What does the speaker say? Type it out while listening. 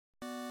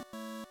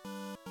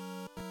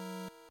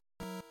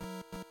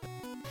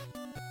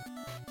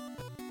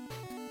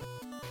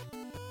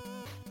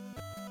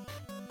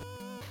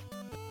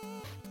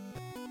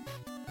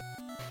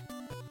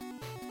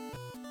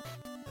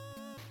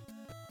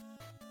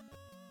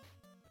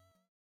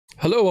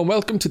Hello and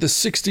welcome to the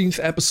 16th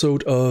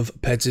episode of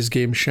Peds'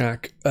 Game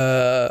Shack.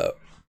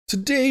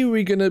 Today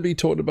we're going to be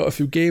talking about a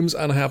few games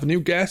and I have a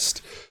new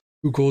guest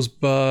who goes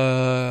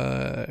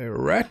by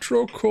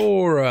Retro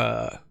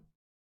Cora.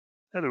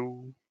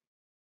 Hello.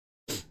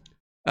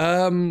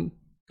 How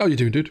you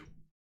doing, dude?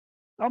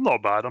 I'm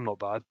not bad.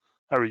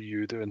 How are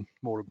you doing,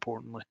 more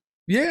importantly?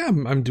 Yeah,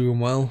 I'm doing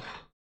well.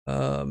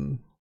 Not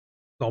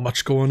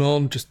much going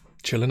on, just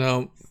chilling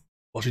out,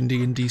 watching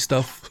D&D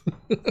stuff.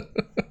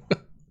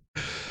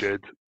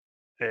 Good.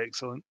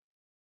 Excellent.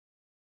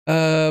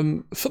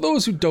 For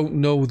those who don't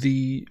know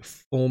the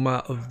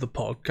format of the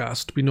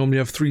podcast, we normally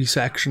have three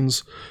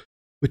sections,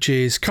 which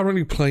is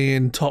currently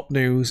playing, top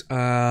news,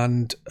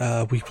 and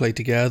we play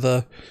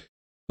together.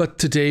 But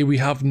today we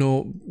have I've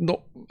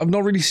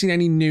not really seen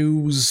any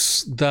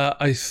news that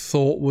I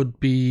thought would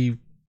be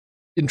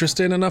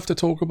interesting enough to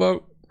talk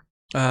about.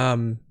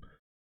 So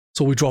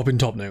we drop in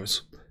top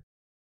news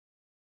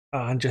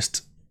and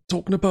just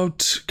talking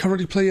about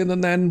currently playing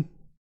and then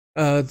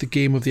the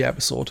game of the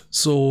episode.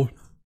 So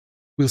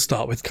we'll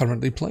start with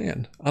currently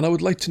playing. And I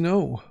would like to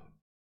know,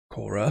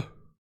 Cora,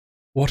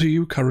 what are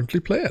you currently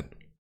playing?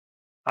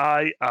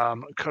 I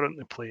am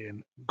currently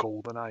playing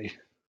GoldenEye.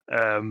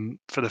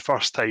 For the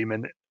first time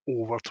in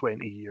over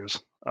 20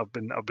 years. I've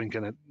been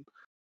kind of,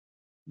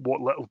 what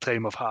little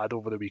time I've had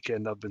over the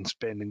weekend, I've been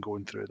spending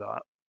going through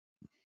that.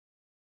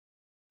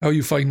 How are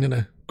you finding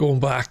it? Going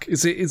back?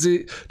 Does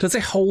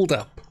it hold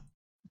up?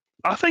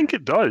 I think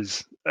it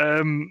does.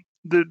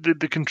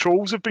 The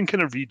controls have been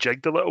kind of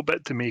rejigged a little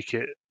bit to make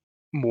it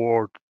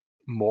more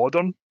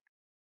modern.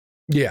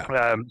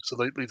 Yeah. So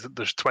like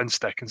there's twin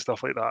stick and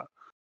stuff like that.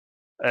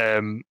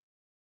 And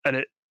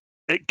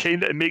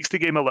it makes the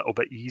game a little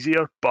bit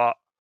easier, but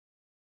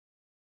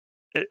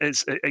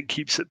it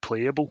keeps it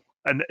playable,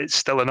 and it's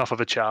still enough of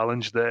a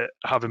challenge that,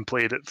 having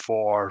played it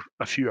for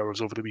a few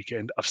hours over the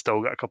weekend, I've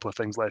still got a couple of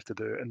things left to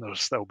do, and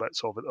there's still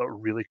bits of it that are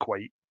really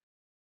quite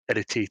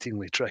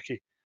irritatingly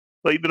tricky.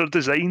 Like, there are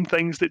design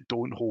things that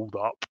don't hold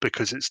up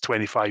because it's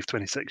 25,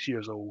 26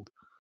 years old,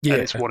 and Yeah.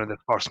 it's one of the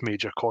first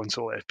major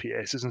console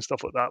FPSs and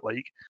stuff like that.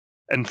 Like,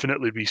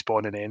 infinitely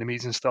respawning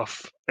enemies and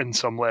stuff in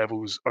some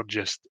levels are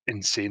just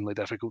insanely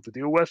difficult to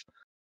deal with.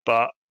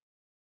 But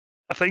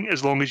I think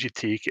as long as you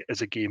take it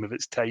as a game of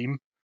its time,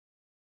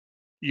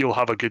 you'll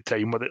have a good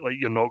time with it. Like,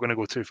 you're not going to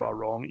go too far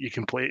wrong. You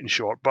can play it in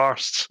short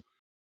bursts.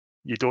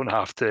 You don't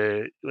have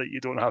to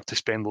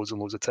spend loads and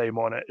loads of time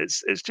on it.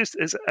 It's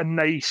a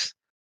nice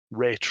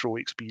retro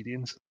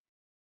experience.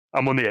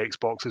 I'm on the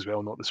Xbox as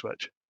well, not the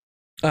Switch.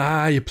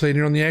 You're playing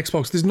it on the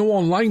Xbox. There's no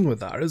online with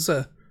that, is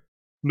there?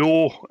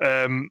 No,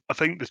 I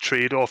think the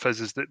trade-off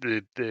is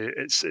that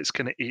it's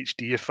kind of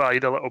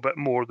HDified a little bit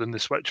more than the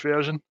Switch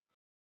version.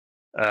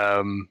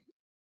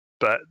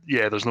 But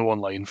yeah, there's no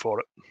online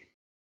for it.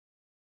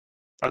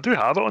 I do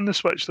have it on the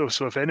Switch though,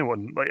 so if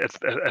anyone, like,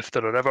 if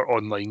there are ever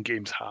online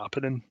games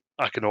happening,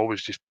 I can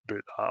always just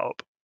boot that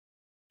up.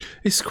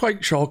 It's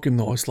quite shocking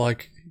though. It's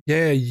like,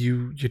 yeah,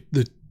 you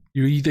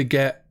either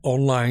get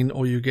online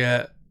or you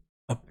get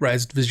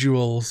up-res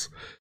visuals,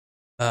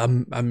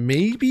 and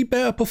maybe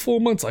better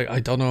performance. I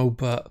don't know,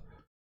 but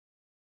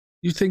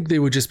you think they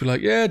would just be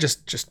like, yeah,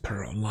 just put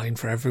it online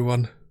for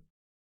everyone.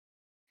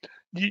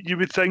 You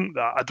would think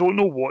that. I don't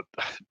know what,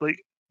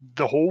 like,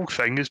 the whole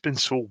thing has been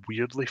so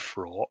weirdly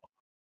fraught.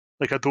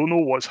 Like, I don't know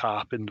what's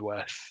happened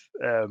with,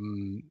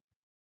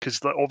 because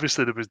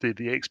obviously there was the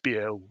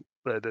XBL,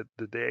 the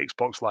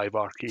Xbox Live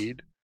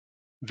Arcade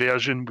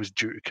version was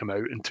due to come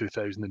out in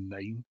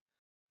 2009,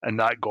 and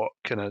that got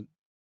kind of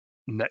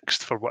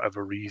nixed for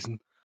whatever reason.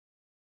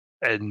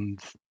 And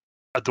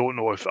I don't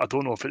know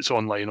if it's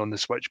online on the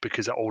Switch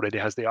because it already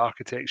has the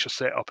architecture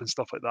set up and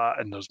stuff like that,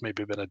 and there's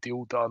maybe been a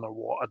deal done or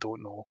what. I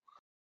don't know.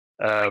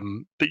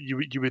 But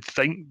you would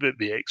think that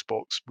the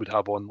Xbox would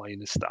have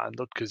online as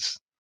standard because,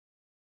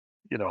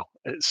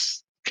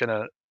 it's kind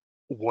of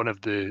one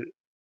of the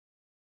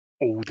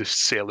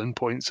oldest selling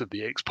points of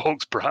the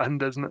Xbox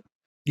brand, isn't it?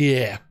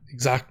 Yeah,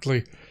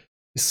 exactly.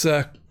 It's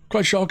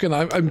quite shocking.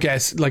 I'm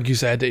guessing, like you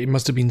said, it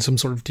must have been some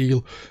sort of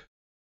deal,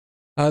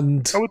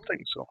 and I would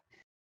think so.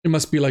 it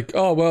must be like,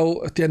 oh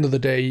well, at the end of the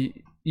day,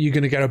 you're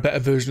gonna get a better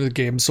version of the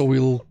game, so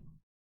we'll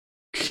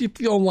keep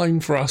the online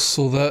for us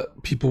so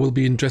that people will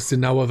be interested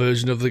in our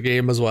version of the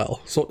game as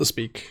well, so to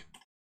speak.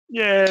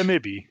 Yeah,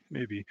 maybe.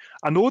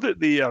 I know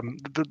that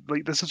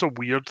like, this is a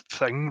weird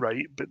thing,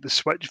 right? But the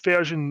Switch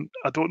version,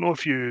 I don't know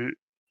if you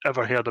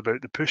ever heard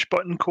about the push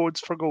button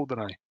codes for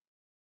GoldenEye.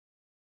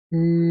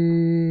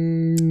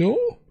 No.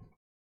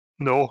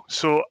 No.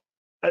 So,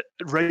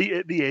 right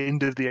at the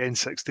end of the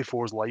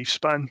N64's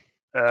lifespan,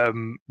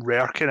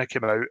 Rare kind of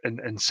came out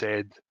and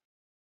said,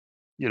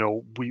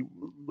 we,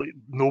 like,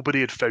 nobody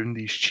had found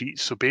these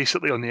cheats. So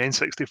basically, on the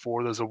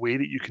N64, there's a way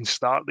that you can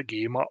start the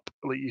game up.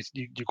 Like,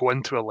 you go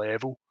into a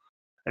level,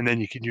 and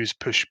then you can use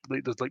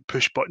there's like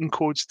push button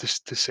codes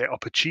to set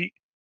up a cheat.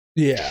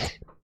 Yeah.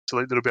 So,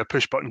 like, there'll be a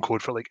push button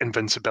code for, like,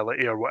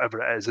 invincibility or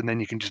whatever it is, and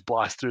then you can just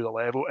blast through the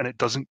level, and it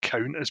doesn't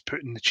count as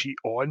putting the cheat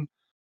on.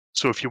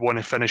 So if you want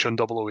to finish on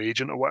Double O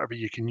Agent or whatever,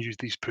 you can use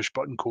these push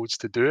button codes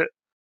to do it.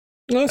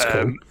 That's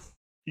cool.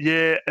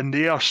 Yeah, and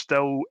they are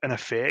still in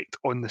effect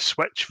on the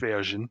Switch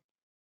version.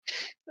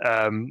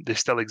 They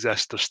still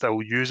exist, they're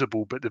still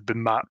usable, but they've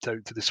been mapped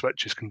out to the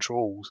Switch's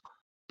controls.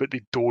 But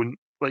they don't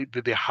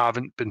they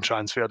haven't been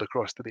transferred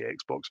across to the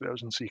Xbox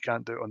version, so you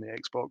can't do it on the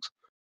Xbox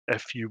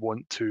if you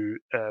want to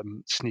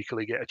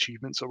sneakily get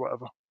achievements or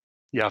whatever.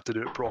 You have to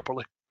do it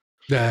properly.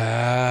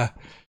 I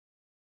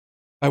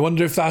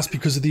wonder if that's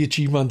because of the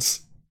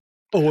achievements,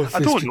 or if I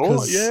it's don't know.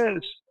 because. Yeah,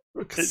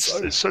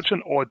 it's such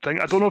an odd thing.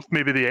 I don't know if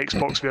maybe the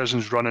Xbox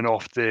version's running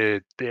off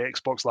the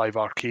Xbox Live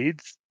Arcade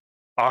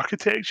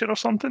architecture or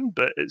something,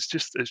 but it's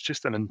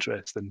just an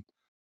interesting,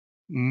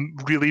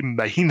 really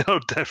minor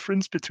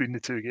difference between the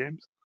two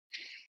games.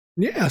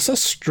 Yeah, it's a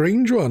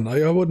strange one.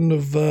 I wouldn't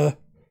have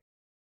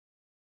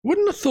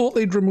thought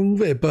they'd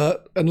remove it,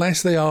 but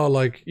unless they are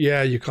like,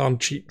 yeah, you can't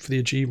cheat for the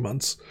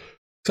achievements.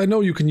 Because I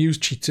know you can use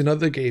cheats in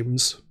other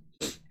games.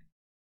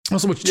 Not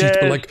so much cheats,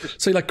 but Yeah, like,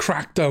 say, like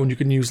Crackdown, you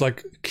can use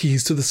like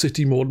keys to the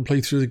city mode and play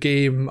through the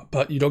game,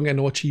 but you don't get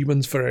no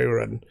achievements for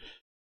it and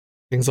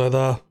things like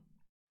that.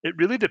 it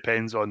really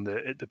depends on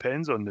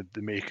the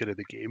maker of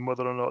the game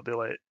whether or not they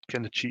let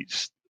kind of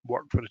cheats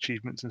work for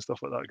achievements and stuff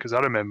like that. Because I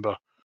remember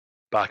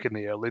back in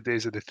the early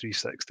days of the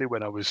 360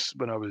 when I was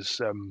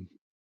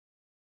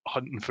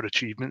hunting for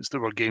achievements, there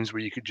were games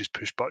where you could just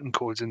push button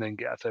codes and then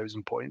get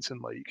 1,000 points in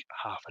like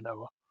half an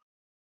hour.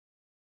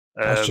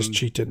 That's just Um,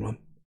 cheating, man.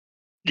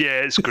 yeah,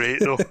 it's great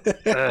though.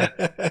 Uh,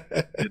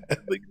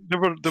 like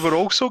there were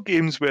also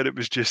games where it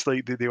was just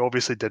like they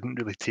obviously didn't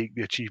really take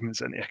the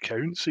achievements into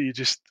account, so you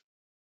just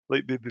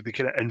like the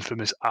kind of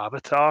infamous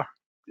Avatar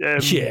Yeah,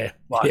 Last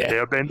yeah.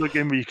 Airbender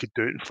game where you could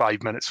do it in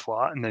 5 minutes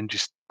flat and then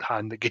just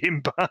hand the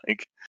game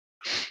back.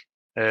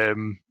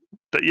 Um,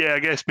 but yeah, I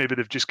guess maybe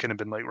they've just kind of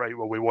been like, right,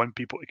 well, we want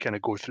people to kind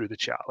of go through the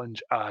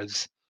challenge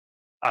as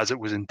it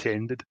was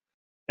intended.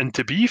 And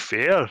to be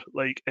fair,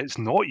 like it's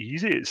not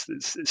easy. It's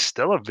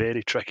still a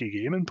very tricky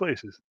game in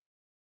places,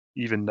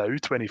 even now,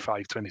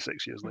 25,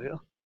 26 years later.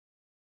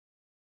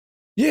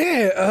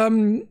 Yeah,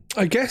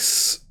 I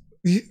guess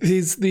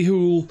there's the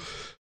whole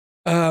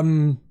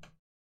um,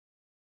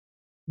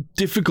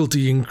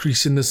 difficulty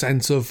increase in the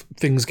sense of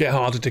things get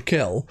harder to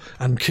kill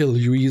and kill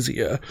you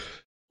easier,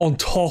 on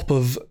top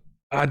of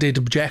added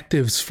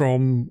objectives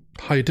from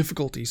higher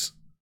difficulties.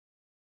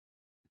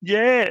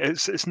 Yeah,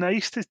 it's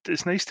nice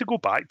to go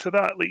back to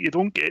that. Like you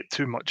don't get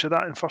too much of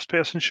that in first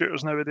person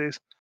shooters nowadays.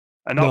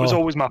 And that was No.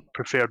 always my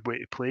preferred way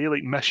to play,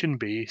 like mission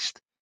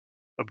based,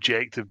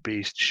 objective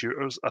based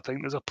shooters. I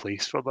think there's a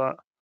place for that.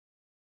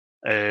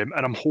 And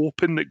I'm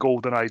hoping that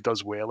GoldenEye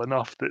does well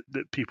enough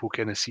that people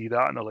kind of see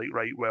that and are like,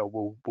 right, well,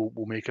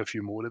 we'll make a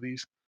few more of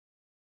these.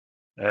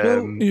 Well,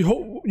 Um,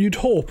 you'd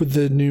hope with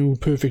the new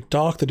Perfect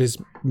Dark that is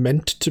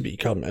meant to be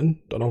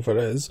coming, don't know if it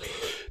is,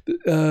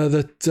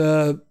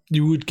 that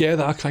you would get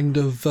that kind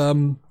of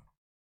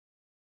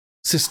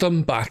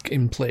system back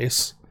in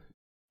place.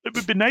 it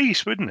would be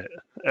nice, wouldn't it?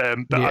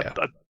 But Yeah.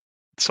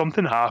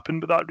 something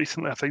happened with that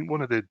recently. I think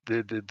one of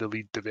the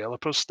lead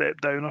developers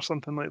stepped down or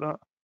something like that.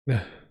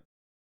 Yeah.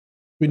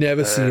 We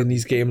never see in Um,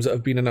 these games that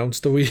have been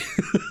announced, do we?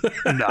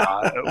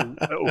 Nah,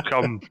 it'll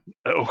come.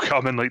 It'll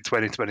come in like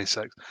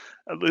 2026.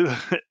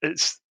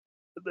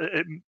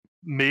 It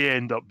may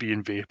end up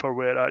being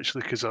vaporware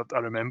actually, because I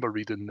remember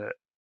reading that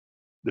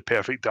the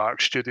Perfect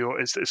Dark Studio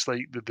it's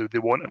like they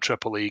want a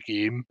AAA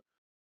game,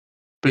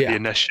 but the Yeah.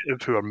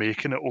 initiative who are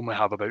making it only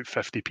have about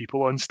 50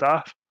 people on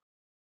staff.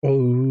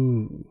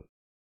 Oh.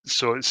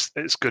 So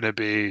it's going to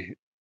be,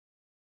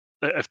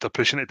 if they're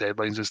pushing it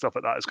deadlines and stuff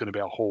like that, it's going to be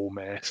a whole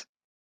mess.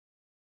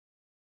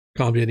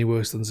 Can't be any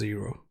worse than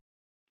Zero.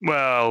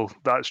 Well,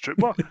 that's true.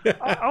 Well,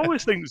 I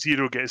always think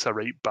Zero gets a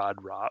right bad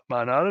rap,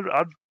 man.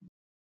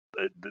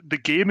 The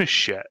game is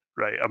shit,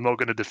 right? I'm not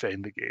going to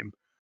defend the game,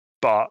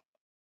 but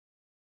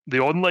the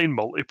online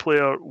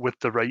multiplayer with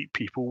the right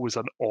people was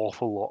an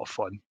awful lot of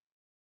fun.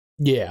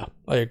 Yeah,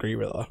 I agree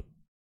with that.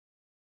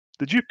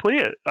 Did you play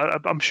it?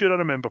 I'm sure I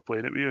remember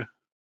playing it with you.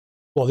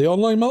 Well, the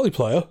online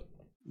multiplayer?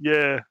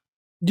 Yeah,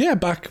 Yeah,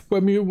 back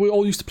when we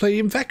all used to play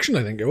Infection,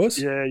 I think it was.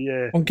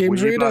 yeah. On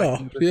Games Way back Radar.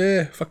 in the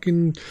Yeah,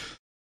 fucking.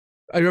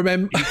 I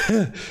remember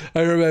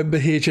I remember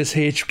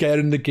HSH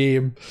getting the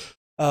game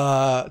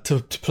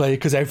to play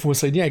because everyone was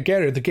saying, yeah,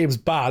 get it, the game's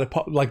bad.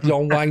 Like the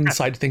online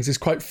side of things is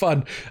quite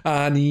fun.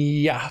 And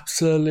he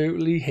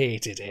absolutely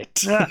hated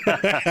it.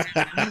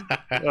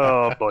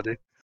 Oh, buddy.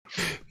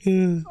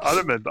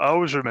 I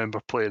always remember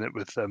playing it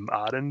with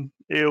Aaron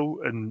Ale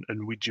and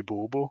Ouija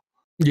Bobo,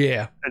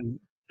 Yeah. and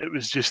it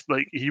was just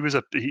like he was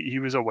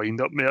a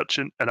wind up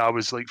merchant, and I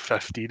was like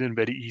 15 and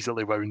very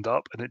easily wound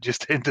up, and it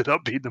just ended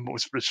up being the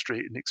most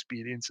frustrating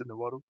experience in the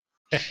world.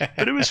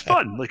 But it was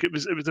fun. Like it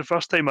was the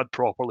first time I'd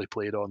properly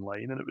played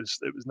online, and it was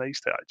nice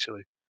to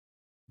actually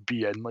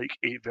be in like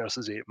 8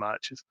 versus 8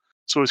 matches.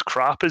 So as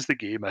crap as the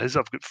game is,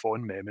 I've got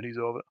fond memories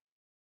of it.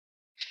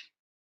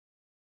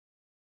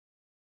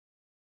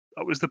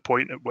 That was the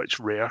point at which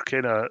Rare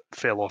kind of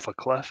fell off a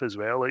cliff as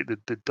well. Like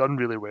they'd done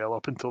really well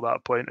up until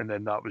that point, and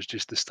then that was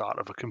just the start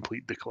of a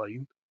complete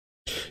decline.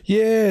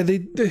 Yeah,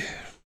 they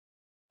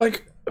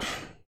like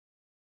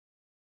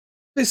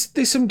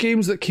there's some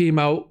games that came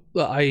out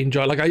that I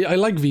enjoy. Like I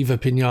like Viva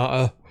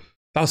Pinata.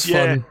 That's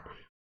Yeah, fun.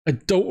 I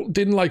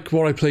didn't like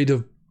what I played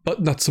of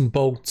but Nuts and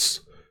Bolts.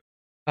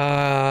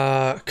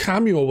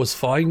 Cameo was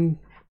fine,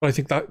 but I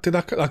think that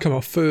came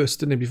out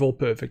first, didn't it? Before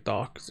Perfect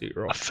Dark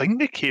Zero. I think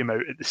they came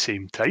out at the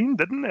same time,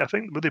 didn't they? I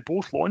think were they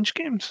both launch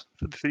games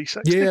for the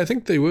 360? Yeah, I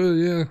think they were.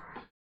 Yeah,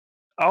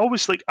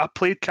 I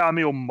played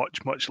Cameo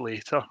much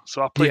later.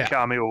 So I played yeah.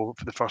 Cameo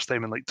for the first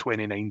time in like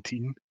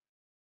 2019.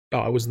 Oh,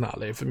 I wasn't that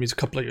late for me. It's a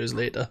couple of years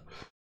later.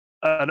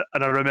 And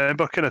I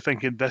remember kind of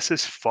thinking, this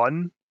is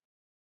fun,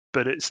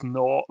 but it's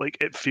not like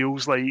it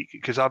feels like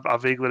because I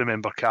vaguely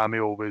remember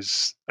Cameo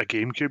was a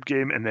GameCube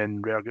game, and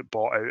then Rare got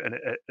bought out, and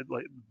it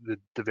like the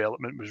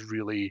development was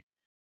really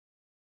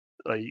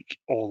like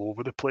all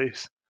over the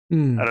place.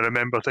 Hmm. And I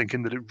remember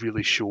thinking that it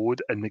really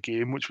showed in the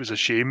game, which was a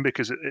shame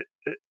because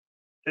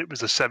it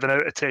was a 7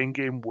 out of 10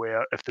 game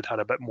where if they'd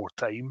had a bit more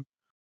time,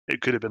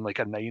 it could have been like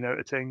a 9 out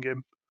of 10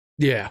 game.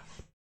 Yeah,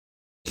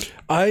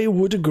 I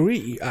would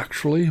agree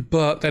actually,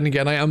 but then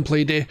again, I haven't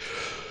played it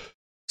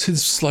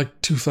since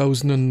like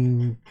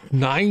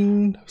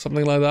 2009,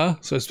 something like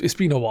that. So it's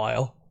been a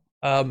while.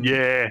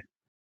 Yeah,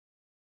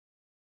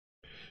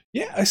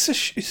 Yeah, I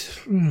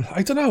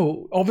don't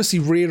know. Obviously,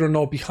 Rare are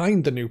not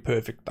behind the new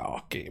Perfect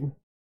Dark game.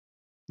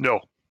 no,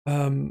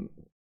 Um,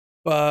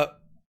 but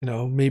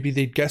maybe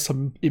they'd get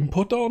some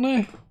input on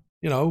it.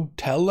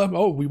 Tell them,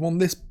 oh, we want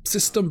this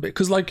system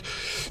because like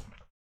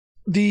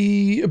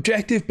the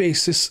objective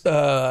basis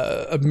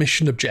of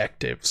mission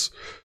objectives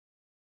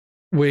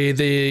where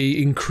they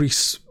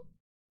increase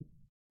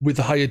with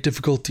the higher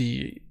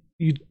difficulty.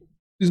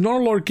 There's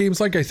not a lot of games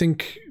like I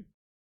think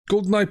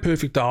GoldenEye,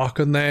 Perfect Dark,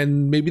 and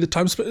then maybe the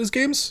Time Splitters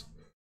games.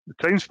 the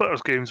Time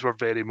Splitters games were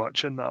very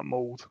much in that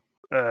mold.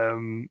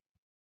 And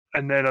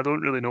then I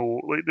don't really know,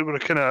 like there were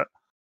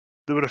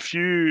a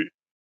few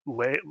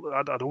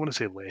I don't want to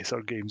say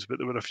lesser games, but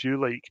there were a few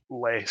like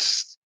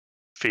less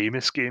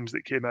famous games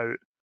that came out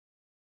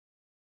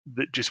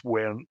that just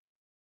weren't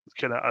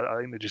kind of. I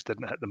think they just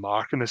didn't hit the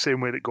mark in the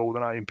same way that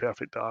GoldenEye and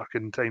Perfect Dark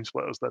and Time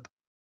Splitters did.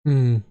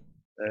 Hmm.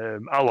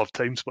 I love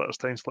Time Splitters.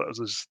 Time Splitters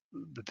is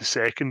the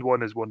second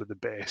one is one of the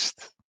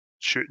best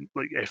shooting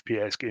like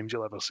FPS games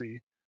you'll ever see.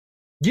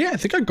 Yeah, I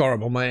think I got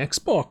them on my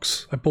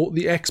Xbox. I bought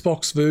the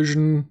Xbox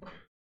version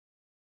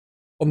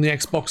on the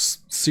Xbox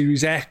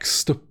Series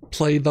X to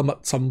play them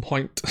at some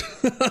point.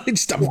 I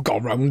just haven't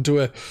got around to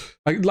it.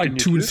 Like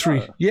 2 and 3.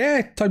 That?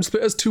 Yeah, Time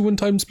Splitters 2 and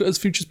Time Splitters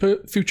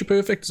Future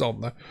Perfect is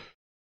on there.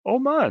 Oh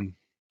man,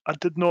 I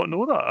did not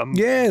know that. I'm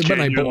Yeah,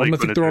 when I bought genuinely them, I going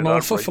think to they're do on that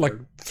offer right for like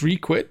now. 3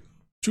 quid,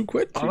 2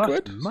 quid, 3 Oh,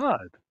 that's quid.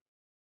 mad.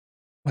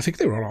 I think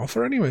they were on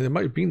offer anyway. They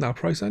might have been that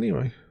price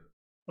anyway.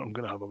 I'm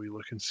going to have a wee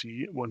look and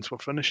see once we're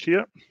finished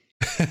here.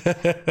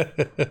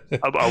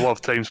 I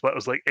love Time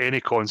Splitters. Like any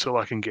console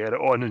I can get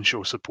it on and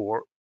show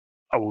support,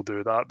 I will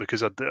do that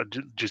because I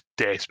just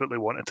desperately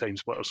want a Time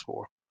Splitters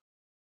 4.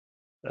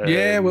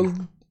 Yeah, well,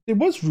 there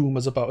was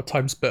rumours about a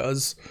Time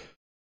Splitters.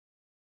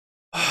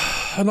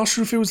 I'm not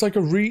sure if it was like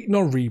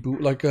not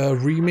reboot, like a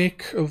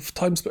remake of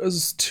Time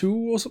Splitters 2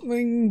 or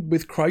something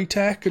with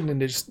Crytek, and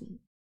then it just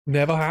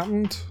never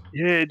happened.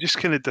 Yeah, it just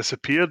kind of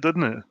disappeared,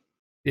 didn't it?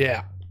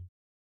 Yeah.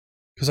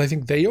 Because I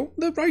think they own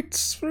the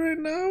rights for it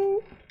now.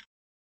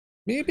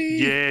 Maybe.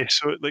 Yeah,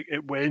 so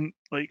it went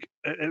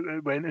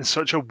in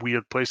such a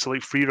weird place. So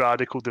like Free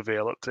Radical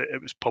developed it.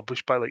 It was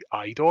published by like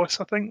IDOS,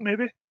 I think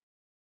maybe.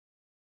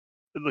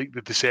 Like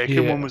the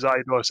second one Yeah. was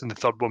IDOS and the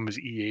third one was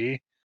EA,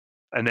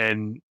 and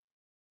then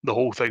the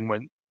whole thing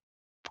went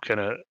kind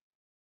of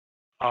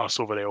arse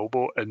over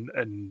elbow,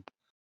 and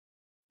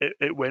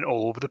it went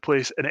all over the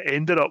place, and it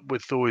ended up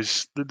with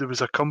those. There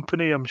was a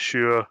company, I'm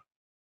sure,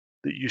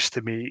 that used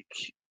to make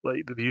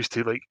like they used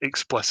to like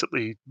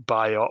explicitly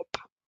buy up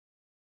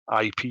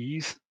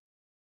IPs.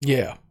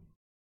 Yeah.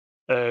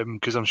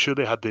 Because I'm sure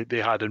they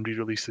had and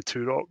re-released the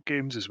Turok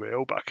games as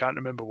well, but I can't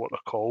remember what they're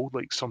called.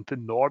 Like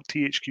something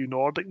THQ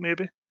Nordic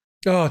maybe.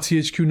 Oh,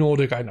 THQ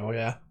Nordic, I know,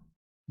 yeah.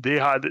 They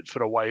had it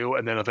for a while,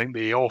 and then I think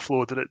they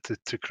offloaded it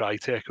to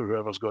Crytek or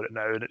whoever's got it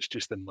now, and it's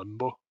just in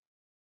limbo.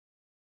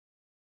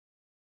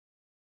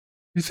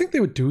 You think they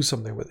would do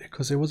something with it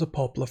because it was a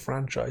popular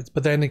franchise,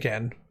 but then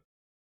again,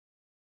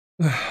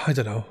 I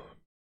don't know.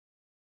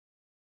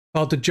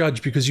 Hard to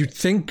judge because you'd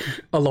think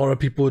a lot of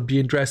people would be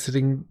interested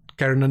in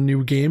getting a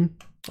new game.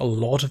 A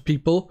lot of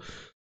people.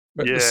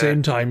 But at the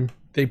same time,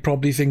 they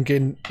probably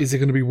thinking, is it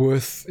going to be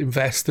worth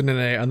investing in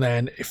it? And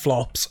then it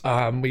flops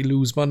and we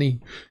lose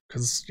money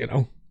because,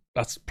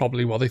 that's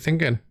probably what they're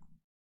thinking.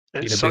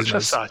 It's such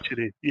a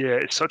saturated,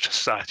 it's such a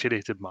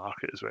saturated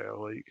market as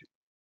well. Like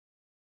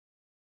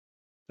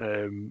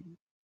there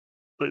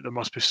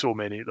must be so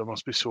many,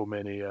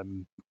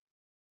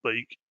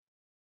 like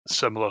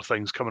similar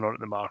things coming on at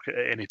the market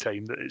at any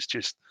time that it's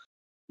just,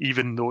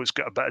 even though it's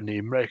got a bit of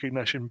name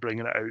recognition,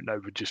 bringing it out now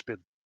would just be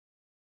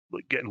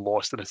like getting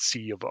lost in a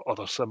sea of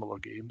other similar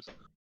games.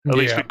 At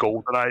least with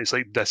GoldenEye, it's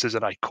like this is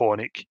an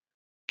iconic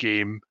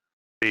game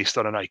based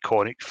on an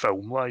iconic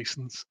film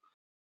license.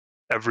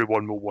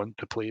 Everyone will want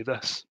to play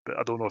this, but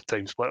I don't know if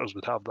Time Splitters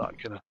would have that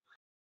kind of.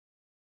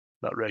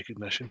 that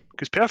recognition.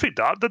 Because Perfect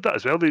Dark did that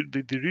as well. They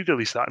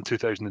re-released that in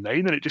 2009,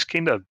 and it just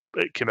kind of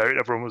came out, and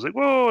everyone was like,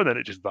 "Whoa!" and then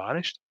it just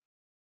vanished.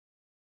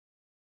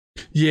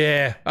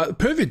 Yeah,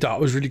 Perfect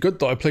Dark was really good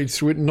though. I played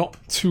through it not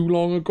too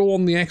long ago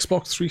on the the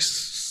Xbox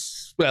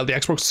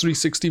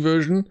 360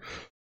 version,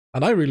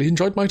 and I really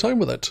enjoyed my time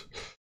with it.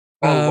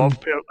 I love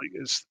Perfect. Like,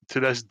 it's to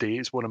this day,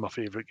 it's one of my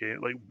favorite games.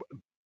 Like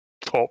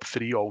top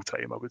 3 all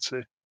time, I would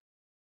say.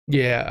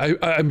 Yeah,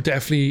 I'm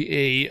definitely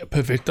a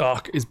Perfect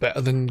Dark is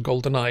better than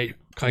GoldenEye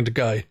kind of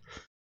guy.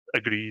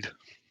 Agreed.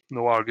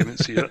 No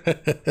arguments here.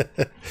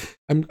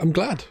 I'm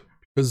glad,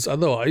 because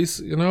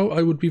otherwise,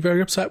 I would be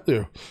very upset with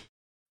you.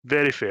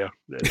 Very fair.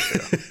 Very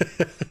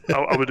fair.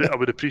 I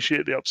would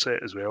appreciate the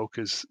upset as well,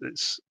 because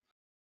it's,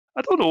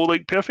 I don't know,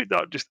 like Perfect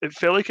Dark it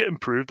felt like it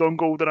improved on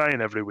GoldenEye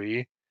in every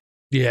way,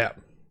 Yeah.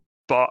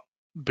 but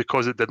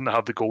because it didn't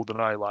have the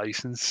GoldenEye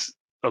license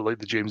or like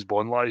the James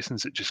Bond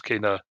license, it just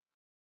kind of.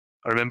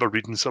 I remember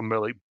reading somewhere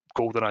like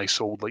GoldenEye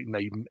sold like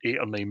 8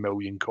 or 9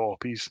 million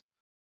copies,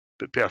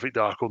 but Perfect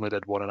Dark only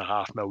did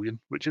 1.5 million,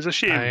 which is a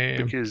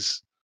shame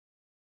because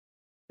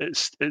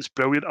it's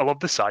brilliant. I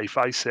love the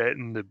sci-fi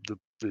setting. The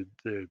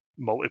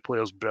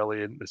multiplayer's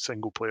brilliant. The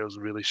single player's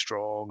really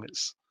strong.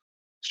 It's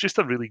just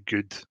a really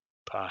good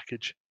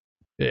package.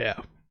 Yeah.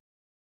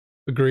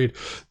 Agreed.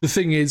 The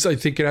thing is, I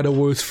think it had a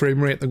worse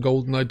frame rate than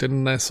GoldenEye,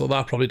 didn't it? So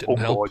that probably didn't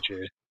help. God,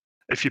 yeah.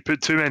 If you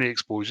put too many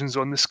explosions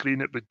on the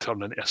screen, it would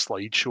turn into a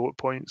slideshow at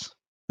points.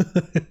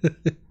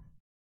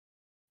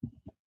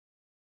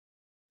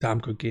 Damn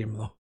good game,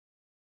 though.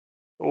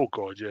 Oh,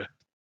 God, yeah.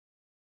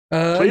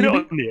 Playing it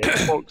on the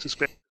Xbox,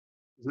 especially,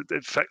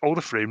 all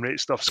the frame rate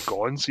stuff's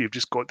gone, so you've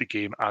just got the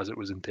game as it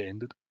was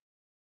intended.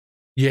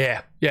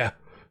 Yeah.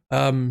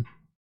 Can't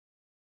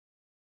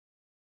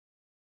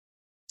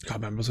remember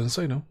what I was going to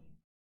say now.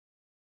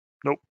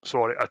 Nope,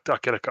 sorry, I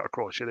kind of cut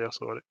across you there,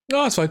 sorry.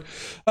 No, that's fine.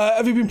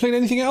 Have you been playing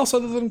anything else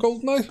other than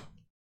GoldenEye?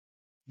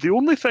 The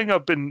only thing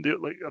I've been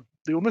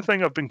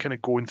kind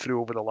of going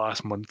through over the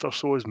last month or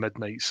so is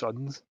Midnight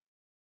Suns.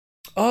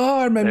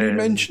 Oh, I remember you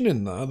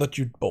mentioning that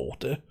you'd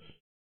bought it.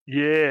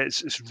 Yeah,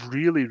 it's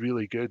really,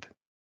 really good.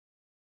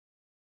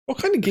 What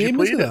kind of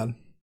game is it then?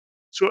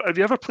 So have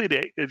you played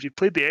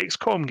the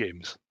XCOM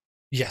games?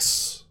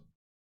 Yes.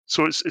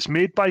 So it's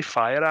made by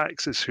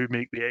Fireaxis, who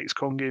make the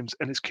XCOM games,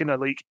 and it's kind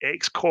of like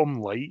XCOM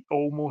Light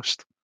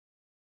almost.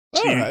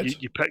 So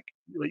you pick,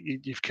 like,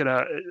 you've kind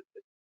of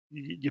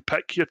you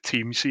pick your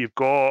team. So you've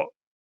got,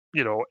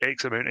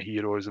 X amount of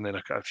heroes, and then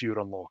a few are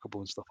unlockable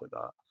and stuff like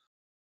that.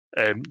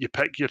 You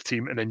pick your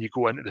team, and then you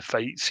go into the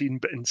fight scene.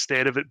 But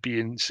instead of it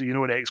being, so in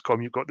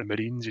XCOM, you've got the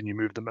Marines, and you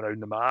move them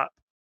around the map,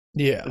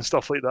 and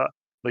stuff like that.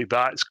 Like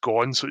that's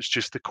gone, so it's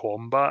just the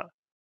combat.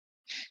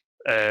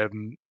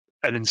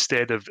 And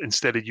instead of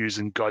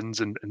using guns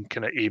and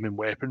kind of aiming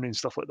weaponry and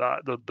stuff like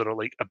that, there are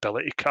like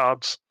ability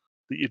cards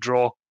that you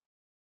draw,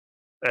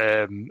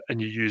 and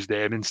you use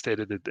them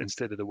instead of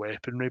the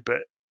weaponry.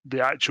 But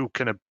the actual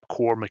kind of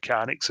core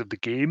mechanics of the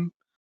game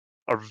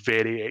are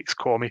very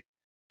XCOM-y.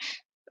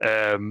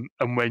 And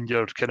when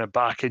you're kind of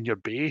back in your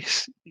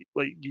base,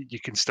 like you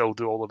can still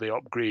do all of the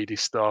upgradey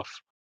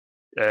stuff.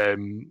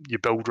 You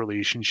build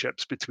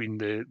relationships between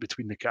the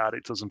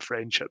characters and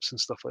friendships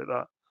and stuff like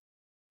that.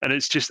 And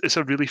it's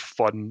a really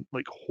fun,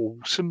 like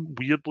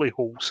weirdly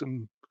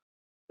wholesome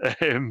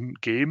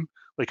game.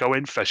 Like I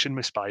went fishing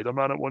with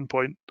Spider-Man at one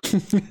point.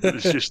 It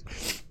was just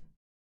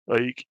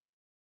like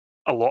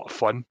a lot of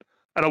fun.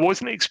 And I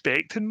wasn't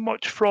expecting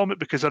much from it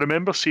because I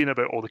remember seeing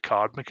about all the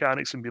card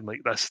mechanics and being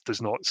like, this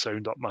does not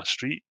sound up my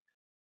street.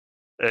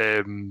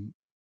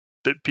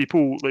 That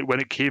people, like when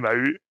it came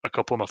out, a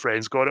couple of my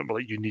friends got it and were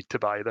like, you need to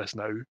buy this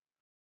now.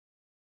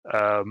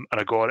 And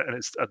I got it,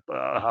 and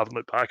I haven't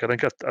looked back. I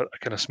think I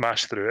kind of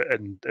smashed through it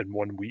in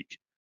 1 week,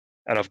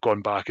 and I've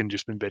gone back and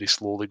just been very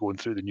slowly going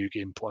through the new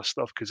game plus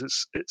stuff because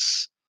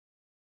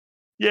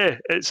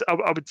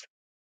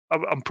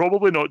I'm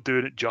probably not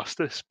doing it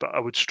justice, but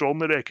I would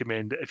strongly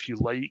recommend it if you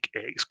like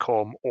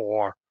XCOM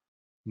or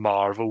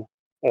Marvel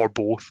or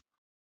both.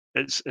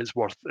 It's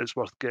worth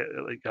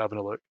having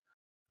a look.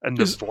 And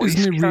the voice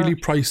isn't it really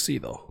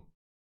pricey though?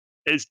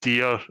 It's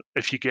dear.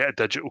 If you get a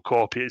digital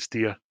copy, it's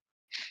dear.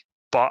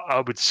 But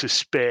I would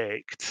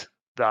suspect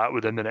that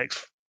within the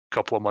next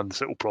couple of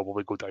months, it will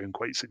probably go down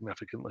quite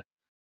significantly.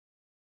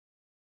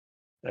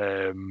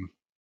 It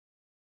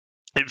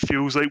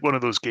feels like one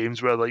of those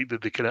games where like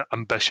they kind of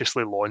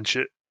ambitiously launch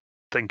it,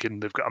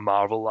 thinking they've got a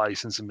Marvel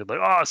license and be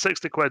like,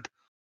 60 quid.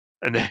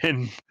 And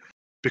then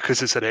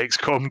because it's an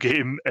XCOM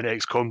game and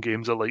XCOM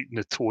games are like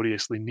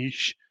notoriously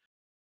niche,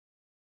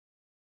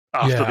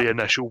 after the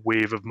initial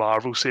wave of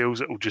Marvel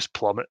sales, it will just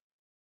plummet.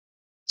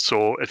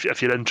 So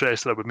if you're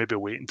interested, I would maybe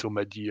wait until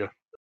mid-year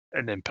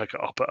and then pick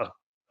it up at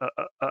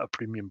a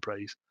premium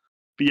price.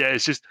 But yeah,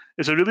 it's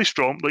a really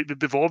strong. Like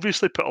they've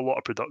obviously put a lot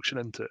of production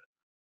into it.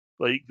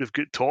 Like they've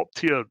got top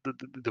tier.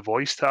 The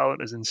voice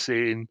talent is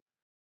insane.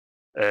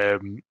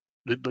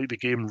 The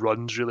game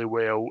runs really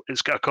well.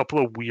 It's got a couple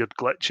of weird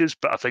glitches,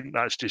 but I think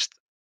that's just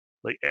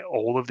like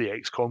all of the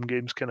XCOM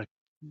games kind of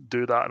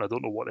do that, and I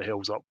don't know what the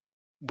hell's up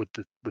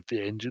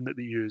the engine that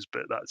they use,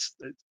 but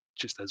it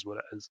just is what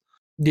it is.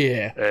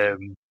 Yeah.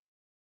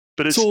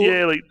 But it's So like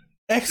really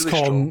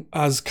strong. XCOM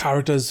has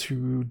characters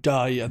who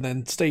die and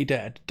then stay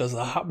dead. Does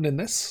that happen in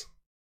this?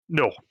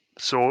 No.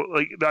 So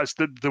like that's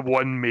the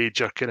one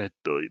major kind of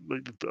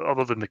like,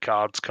 other than the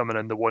cards coming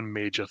in, the one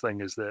major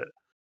thing is that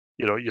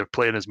you're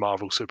playing as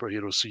Marvel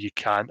superheroes, so you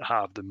can't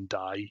have them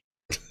die.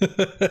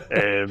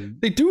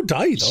 They do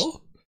die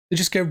though. They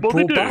just get Well,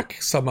 they brought do.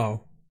 back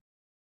somehow.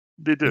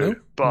 They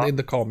do, but in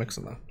the comics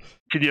and that.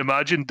 can you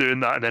imagine doing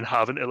that and then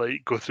having to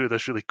like go through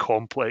this really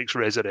complex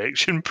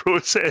resurrection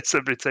process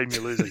every time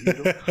you lose a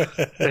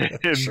hero?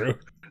 True.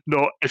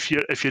 No, if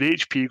your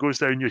HP goes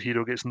down, your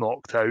hero gets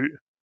knocked out,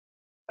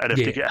 and if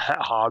they get hit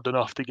hard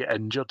enough, they get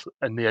injured,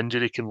 and the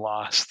injury can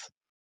last,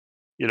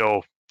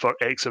 for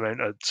X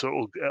amount of,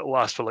 so it'll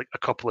last for like a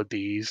couple of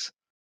days.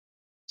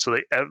 So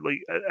like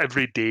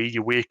every day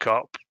you wake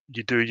up,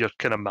 you do your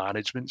kind of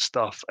management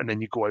stuff, and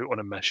then you go out on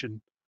a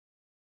mission,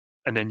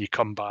 and then you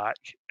come back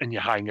and you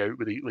hang out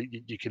with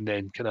you can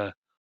then kind of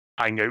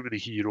hang out with the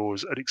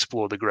heroes and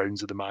explore the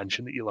grounds of the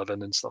mansion that you live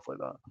in and stuff like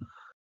that.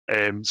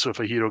 So if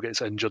a hero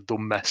gets injured, they'll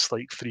miss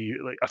like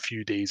a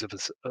few days of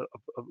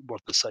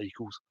worth of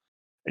cycles,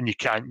 and you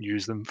can't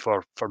use them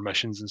for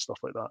missions and stuff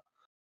like that.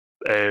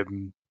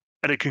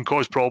 And it can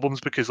cause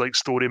problems because like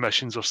story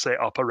missions are set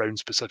up around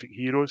specific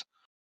heroes.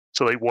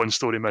 So like one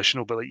story mission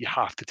will be like you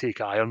have to take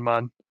Iron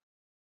Man,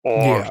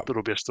 or there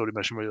will be a story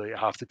mission where you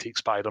have to take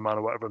Spider Man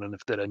or whatever, and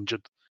if they're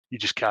injured, you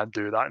just can't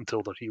do that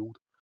until they're healed.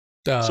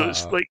 So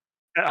it's like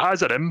it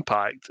has an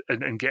impact,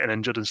 and getting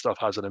injured and stuff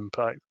has an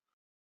impact.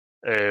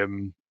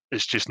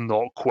 It's just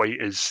not quite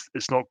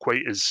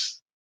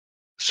as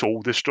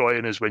soul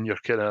destroying as when you're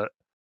kind of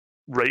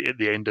right at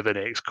the end of an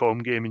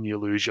XCOM game and you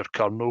lose your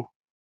colonel,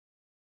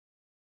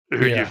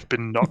 who you've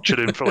been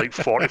nurturing for like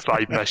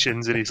 45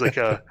 missions, and he's like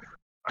a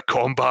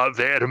combat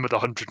veteran with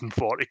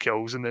 140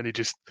 kills, and then he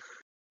just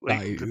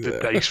the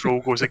dice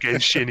roll goes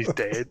against you and he's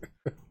dead.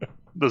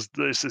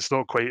 It's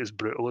not quite as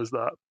brutal as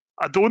that.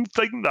 I don't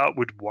think that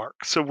would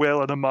work so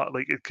well in a mat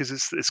because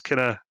it's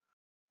kind of,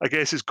 I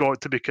guess it's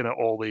got to be kind of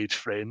all age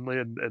friendly,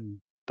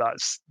 and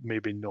that's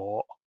maybe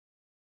not.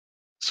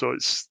 So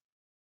it's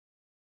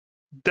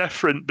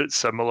different but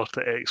similar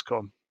to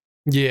XCOM.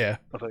 Yeah.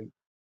 I think.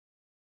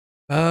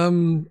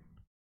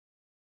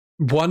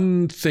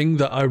 One thing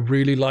that I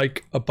really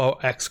like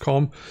about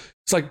XCOM,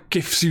 it's like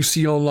GIFs you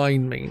see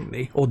online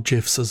mainly, or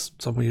GIFs as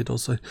some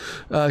weirdos say.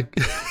 I'm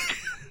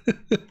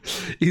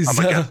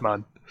a GIF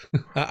man.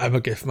 I'm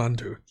a GIF man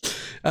too.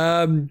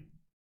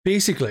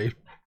 Basically,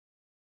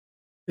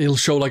 it'll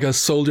show like a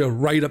soldier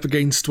right up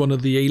against one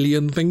of the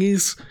alien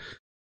thingies,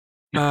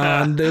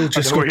 and they'll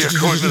just go, and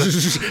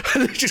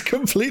they just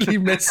completely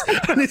miss,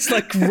 and it's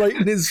like right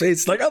in his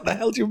face. Like, how the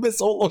hell do you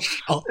miss all those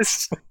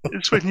shots?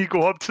 It's when you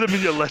go up to them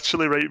and you're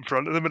literally right in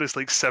front of them, and it's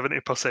like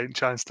 70%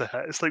 chance to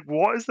hit. It's like,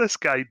 what is this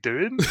guy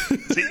doing?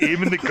 Is he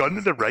aiming the gun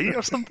to the right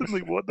or something?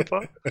 Like, what the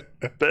fuck?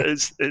 But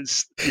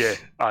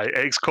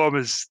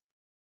XCOM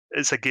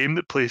it's a game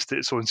that plays to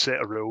its own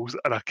set of rules,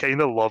 and I kind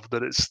of love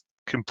that it's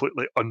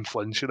completely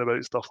unflinching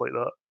about stuff like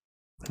that.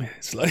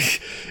 It's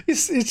like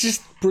it's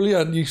just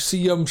brilliant. You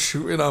see them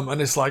shooting them, and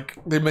it's like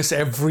they miss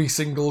every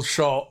single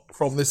shot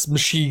from this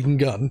machine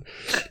gun,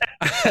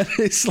 and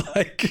it's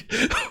like,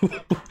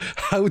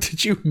 how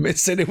did you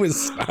miss it? It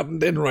was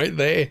standing right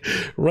there,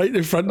 right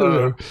in front of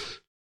them.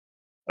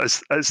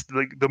 It's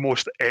like the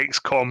most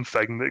XCOM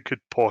thing that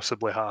could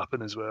possibly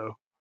happen as well.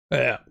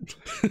 Yeah.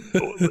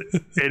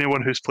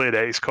 Anyone who's played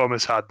XCOM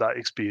has had that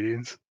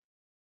experience.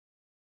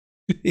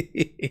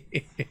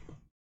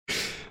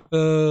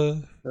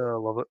 I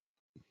love it.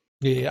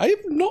 Yeah, I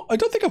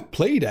don't think I've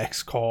played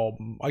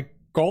XCOM. I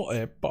got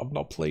it, but I've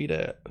not played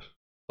it.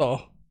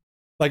 So,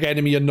 like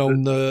Enemy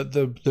Unknown,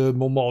 the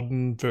more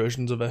modern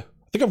versions of it.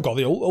 I think I've got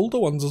the older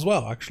ones as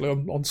well, actually,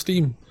 on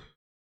Steam.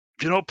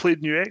 If you've not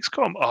played new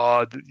XCOM,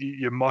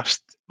 you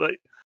must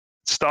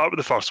start with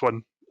the first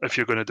one if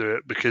you're going to do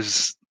it,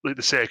 because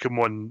the second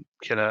one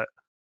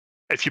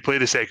if you play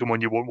the second one,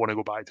 you won't want to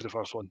go back to the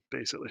first one,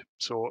 basically.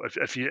 So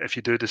if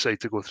you do decide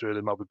to go through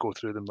them, I would go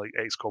through them like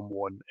XCOM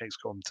 1,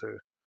 XCOM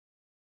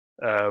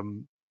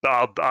 2.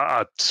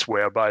 I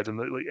swear by them.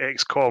 Like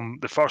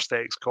XCOM, the first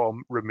XCOM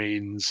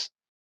remains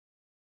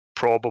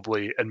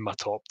probably in my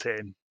top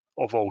 10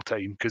 of all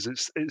time, because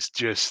it's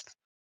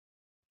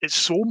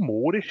so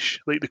moreish.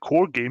 Like the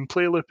core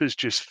gameplay loop is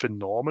just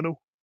phenomenal,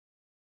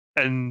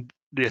 and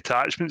the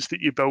attachments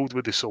that you build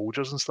with the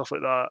soldiers and stuff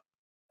like that.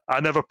 I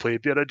never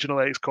played the original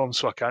XCOM,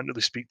 so I can't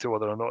really speak to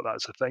whether or not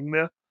that's a thing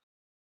there.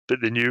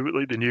 But the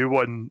new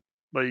one,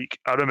 I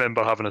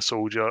remember having a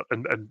soldier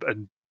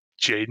and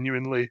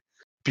genuinely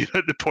being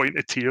at the point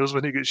of tears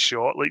when he gets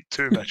shot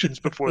 2 missions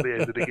before the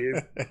end of the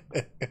game.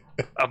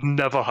 I've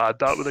never had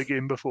that with a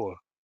game before.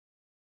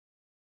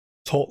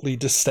 totally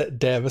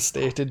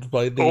devastated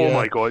by the. Oh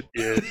my god,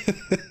 yeah.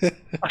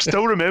 I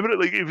still remember it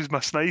like it was my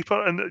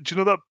sniper. And do you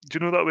know that? Do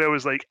you know that way? I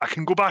was like, I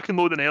can go back and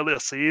load an earlier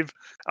save.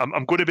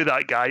 I'm going to be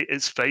that guy.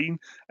 It's fine.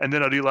 And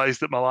then I realised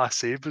that my last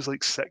save was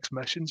like 6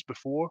 missions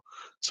before,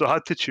 so I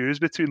had to choose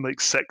between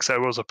like 6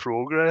 hours of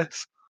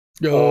progress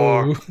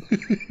or Oh.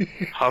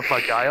 have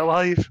my guy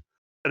alive,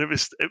 and it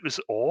was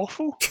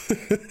awful.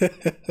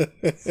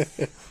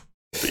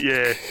 But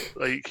yeah,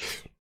 like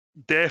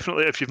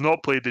definitely, if you've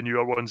not played the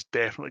newer ones,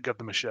 definitely give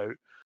them a shout.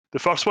 The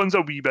first one's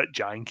a wee bit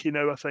janky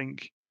now, I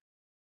think,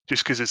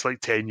 just because it's like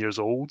 10 years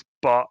old,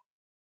 but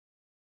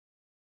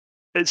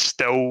it's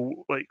still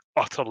like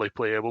utterly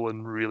playable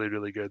and really,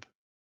 really good.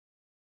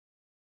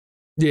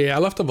 Yeah,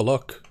 I'll have to have a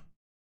look.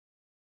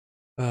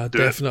 Do it.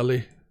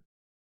 Definitely.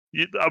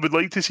 I would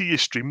like to see you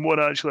stream one.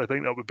 Actually, I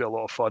think that would be a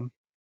lot of fun.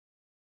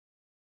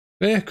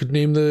 Yeah, could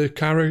name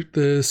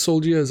the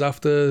soldiers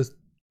after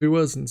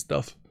viewers and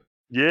stuff.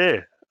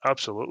 Yeah,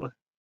 absolutely.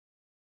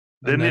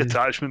 Then And the then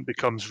attachment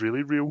becomes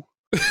really real.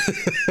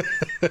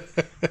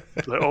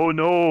 It's like, oh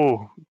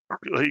no,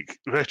 like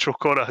Retro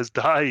Cora has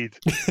died.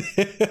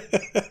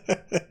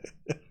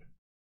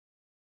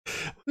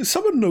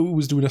 someone who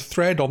was doing a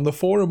thread on the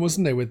forum,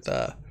 wasn't there, with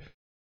that?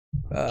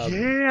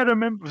 Yeah, I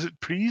remember. Was it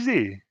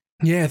Preezy?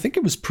 Yeah, I think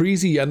it was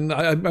Preezy, and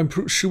I'm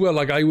sure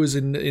like I was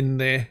in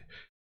the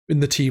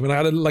team, and I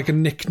had a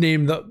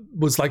nickname that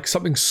was like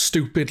something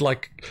stupid,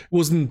 like it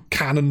wasn't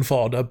cannon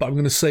fodder, but I'm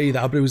going to say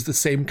that, but it was the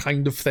same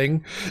kind of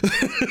thing.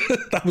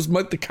 That was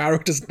the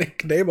character's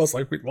nickname. I was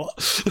like, wait,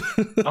 what?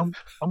 I'm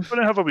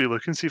gonna have a wee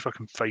look and see if I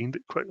can find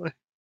it quickly.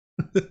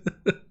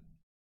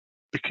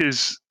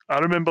 Because I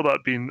remember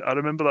that being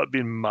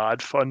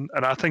mad fun,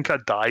 and I think I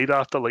died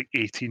after like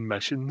 18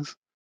 missions.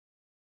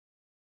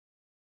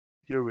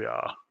 Here we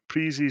are.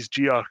 Preezy's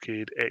G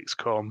Arcade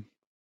XCOM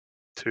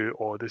 2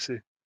 Odyssey.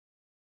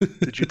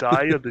 Did you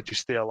die or did you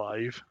stay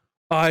alive?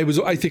 I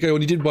think I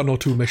only did 1 or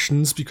 2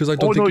 missions because I Oh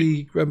don't no, think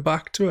he went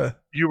back to her.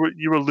 you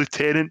were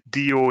Lieutenant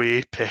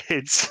DOA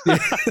Peds. Yeah.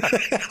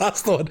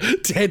 That's the one.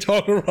 Dead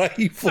on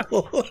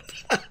arrival.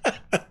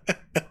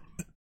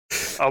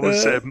 I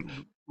was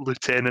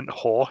Lieutenant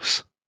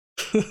Hoss.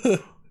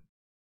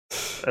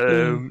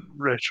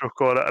 Retro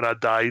Cora, and I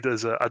died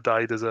as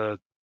a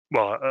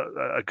well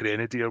a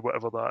grenadier,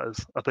 whatever that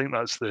is. I think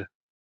that's the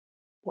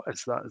what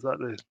is that? Is that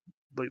the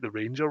like the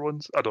ranger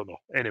ones? I don't know.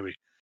 Anyway,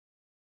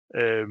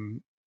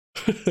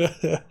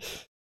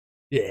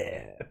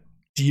 Yeah.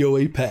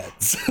 DOA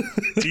pets.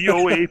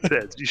 DOA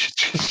Peds. You should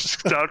just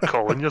start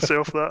calling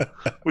yourself that.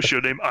 What's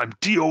your name? I'm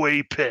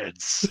DOA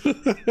Peds.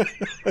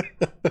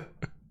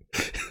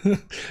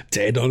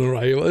 Dead on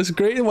arrival. It's a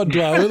great one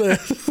to have, isn't it?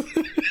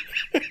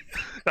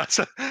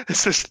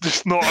 It's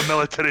just not a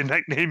military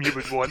nickname you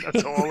would want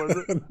at all, is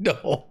it?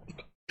 No.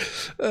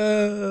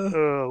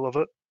 I love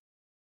it.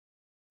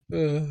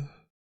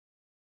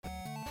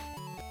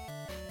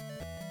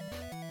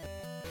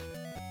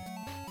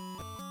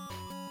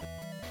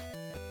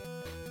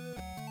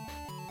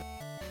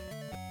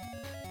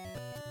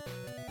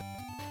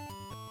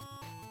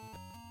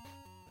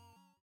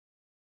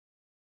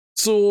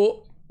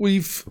 So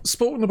we've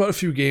spoken about a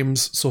few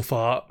games so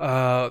far,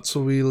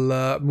 so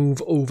we'll move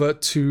over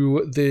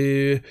to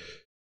the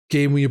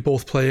game we are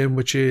both playing,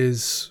 which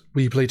is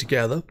We Play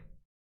Together.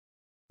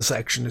 The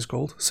section is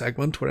called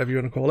segment, whatever you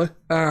want to call it,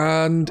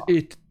 and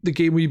the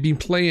game we've been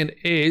playing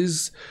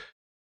is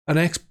an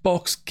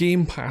Xbox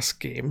Game Pass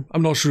game.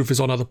 I'm not sure if it's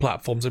on other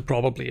platforms. It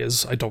probably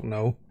is. I don't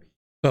know,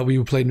 but we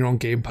were playing it on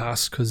Game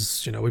Pass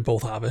because we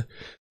both have it,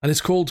 and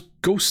it's called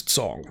Ghost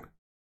Song.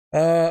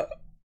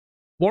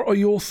 What are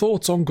your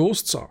thoughts on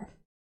Ghost Song?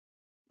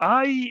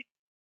 I'm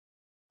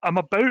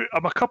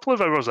a couple of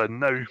hours in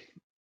now.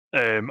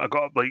 I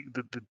got like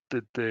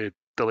the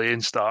delay in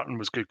starting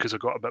was good because I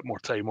got a bit more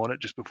time on it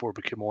just before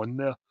we came on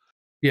there.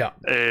 Yeah.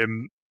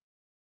 And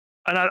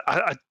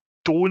I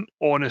don't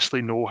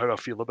honestly know how I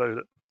feel about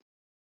it.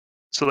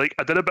 So like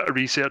I did a bit of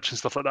research and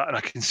stuff like that, and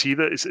I can see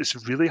that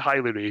it's really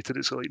highly rated.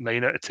 It's like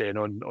 9 out of 10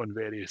 on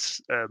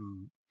various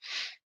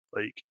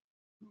like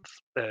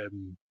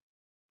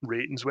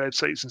ratings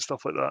websites and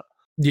stuff like that.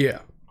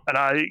 Yeah. And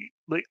I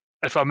like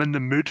if I'm in the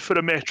mood for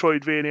a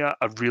Metroidvania,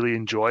 I really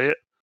enjoy it.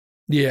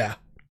 Yeah.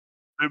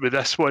 But with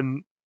this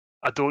one,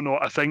 I don't know.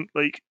 I think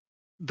like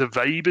the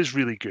vibe is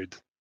really good.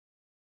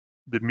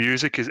 The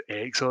music is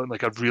excellent.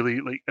 Like I really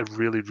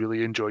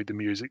enjoyed the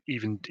music,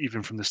 even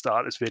from the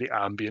start. It's very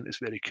ambient. It's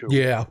very cool.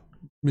 Yeah.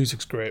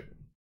 Music's great.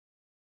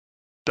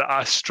 But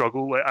I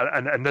struggle, like,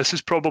 and this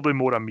is probably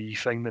more a me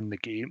thing than the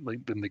game,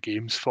 like than the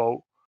game's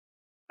fault.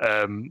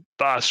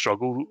 But I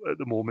struggle at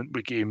the moment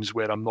with games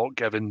where I'm not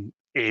given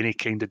any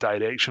kind of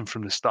direction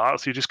from the start.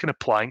 So you're just kind of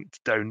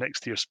planked down next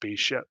to your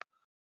spaceship,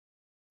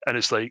 and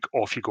it's like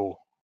off you go,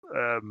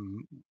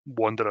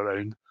 wander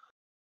around,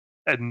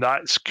 and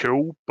that's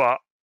cool. But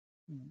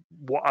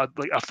I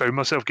found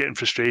myself getting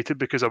frustrated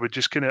because I would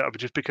just be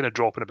kind of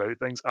dropping about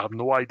things. I have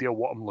no idea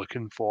what I'm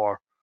looking for.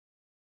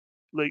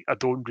 Like I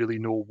don't really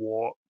know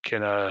what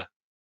kind of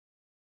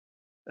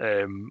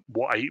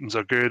what items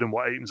are good and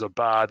what items are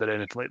bad or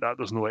anything like that.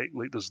 There's no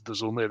like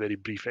there's only a very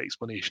brief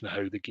explanation of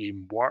how the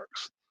game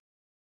works.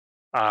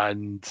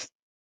 And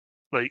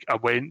like I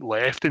went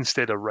left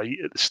instead of right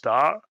at the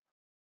start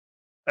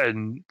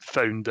and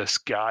found this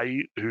guy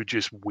who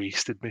just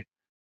wasted me.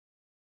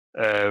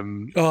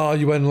 Oh,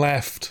 you went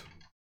left.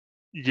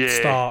 Yeah.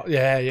 Start.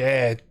 Yeah.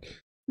 Did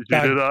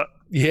you do that?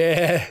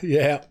 Yeah.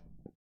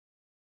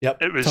 Yep.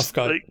 It was Tough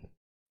guy. like,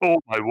 oh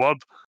my word!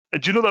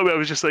 And do you know that way? I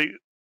was just like,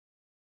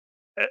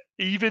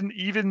 even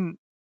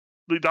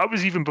like that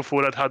was even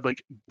before I'd had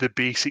like the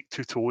basic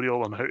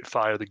tutorial on how to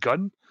fire the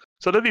gun.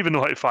 So I didn't even know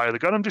how to fire the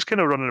gun. I'm just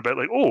kind of running about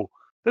like, oh,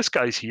 this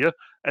guy's here,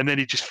 and then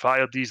he just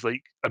fired these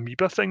like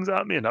amoeba things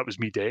at me, and that was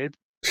me dead.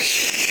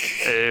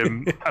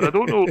 And I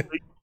don't know,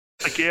 like,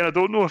 again, I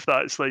don't know if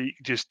that's like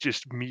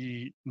just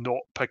me not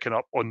picking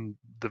up on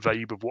the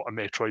vibe of what a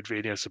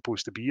Metroidvania is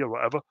supposed to be or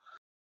whatever.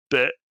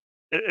 But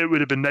it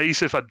would have been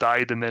nice if I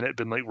died and then it'd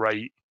been like,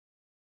 right,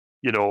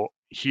 here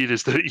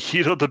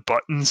are the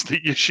buttons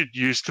that you should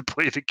use to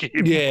play the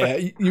game. Yeah,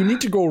 you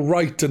need to go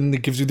right, and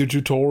it gives you the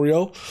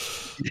tutorial.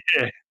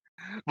 Yeah.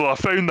 Well, I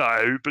found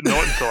that out, but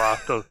not until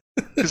after.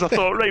 Because I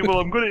thought, right, well,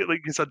 I'm going to,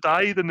 like, because I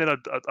died, and then I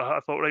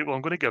thought, right, well,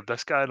 I'm going to give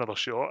this guy another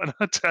shot. And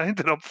I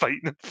ended up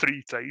fighting him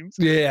 3 times,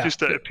 Yeah.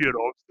 just out of pure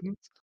obstinance.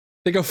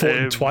 I think I fought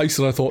him twice,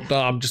 and I thought,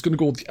 nah, I'm just going to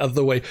go the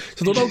other way.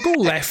 So I thought, I'll go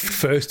left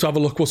first to have a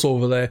look what's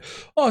over there.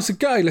 Oh, it's a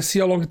guy. Let's see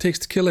how long it takes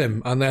to kill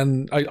him. And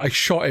then I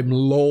shot him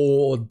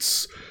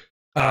loads,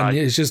 and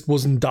it just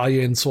wasn't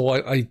dying. So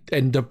I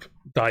end up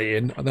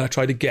dying, and then I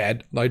tried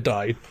again, and I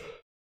died.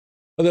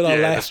 And then I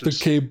left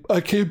and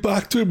I came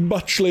back to him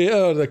much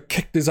later, and I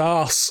kicked his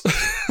ass.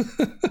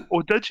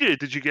 Oh, did you?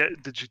 Did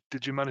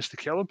you manage to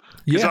kill him?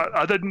 Yeah.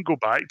 I didn't go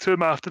back to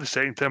him after the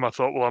second time. I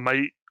thought, well, I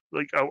might.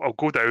 Like I'll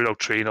go down, I'll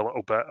train a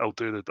little bit, I'll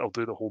do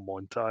the whole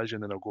montage,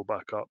 and then I'll go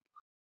back up.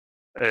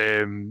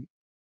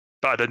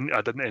 But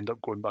I didn't end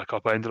up going back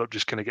up. I ended up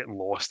just kind of getting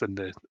lost in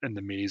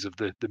the maze of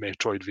the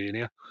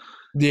Metroidvania.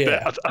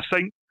 Yeah. But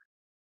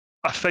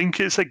I think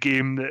it's a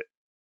game that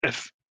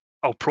if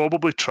I'll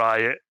probably try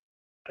it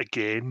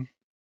again.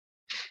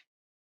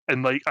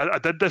 And like I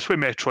did this with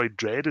Metroid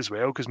Dread as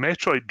well, because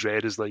Metroid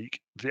Dread is like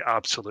the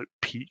absolute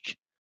peak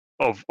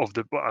of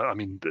the. I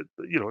mean,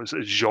 it's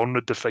a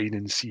genre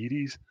defining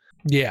series.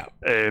 Yeah.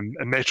 And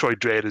Metroid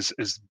Dread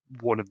is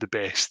one of the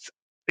best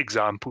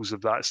examples of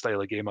that style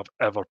of game I've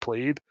ever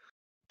played.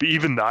 But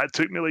even that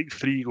took me like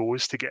 3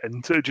 goes to get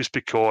into, just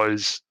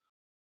because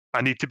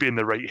I need to be in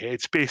the right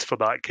headspace for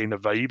that kind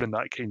of vibe and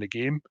that kind of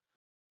game.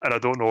 And I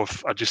don't know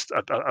if I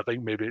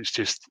think maybe it's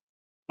just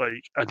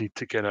like I need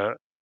to kind of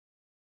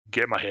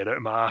get my head out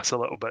of my ass a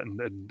little bit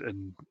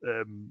and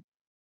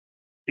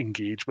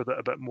engage with it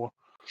a bit more.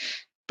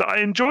 But I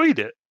enjoyed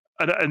it.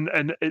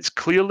 And it's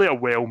clearly a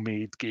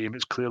well-made game.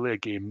 It's clearly a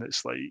game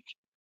that's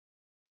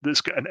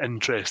got an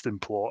interesting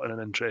plot and an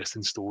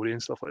interesting story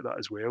and stuff like that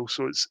as well.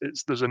 So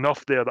it's there's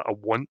enough there that I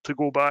want to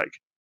go back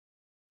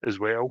as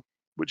well,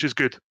 which is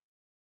good.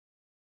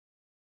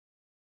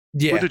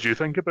 Yeah. What did you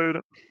think about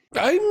it?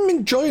 I'm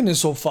enjoying it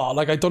so far.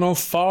 Like, I don't know how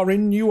far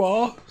in you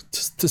are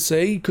to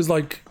say, because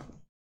like.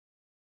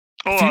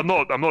 Oh, I'm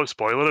not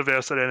spoiler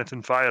averse or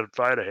anything. Fire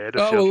ahead.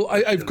 Well,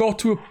 I've got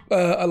to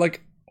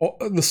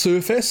the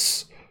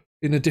surface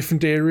in a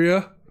different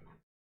area,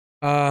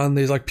 and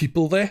there's like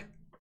people there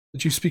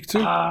that you speak to.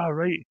 Ah,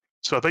 right.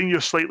 So I think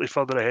you're slightly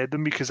further ahead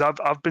than me, because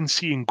I've been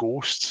seeing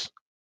ghosts.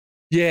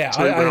 Yeah,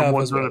 so I I'm have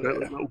wondering as well,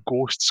 about like, little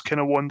ghosts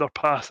kind of wander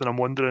past, and I'm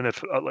wondering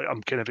if like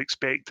I'm kind of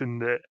expecting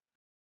that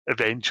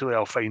eventually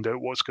I'll find out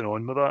what's going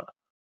on with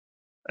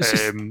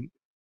that.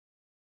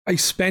 I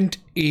spent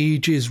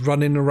ages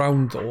running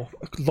around though,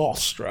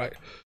 lost, right?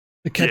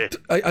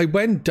 I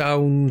went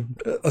down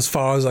as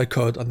far as I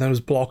could, and then it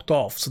was blocked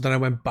off. So then I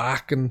went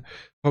back and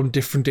found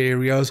different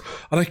areas,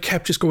 and I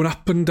kept just going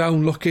up and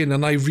down looking,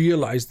 and I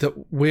realised that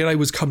where I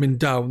was coming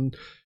down,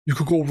 you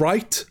could go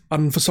right,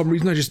 and for some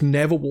reason I just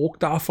never walked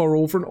that far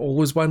over and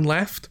always went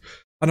left.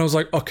 And I was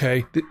like,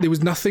 okay, there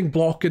was nothing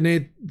blocking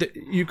it.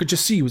 You could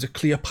just see it was a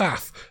clear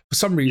path. For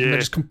some reason, I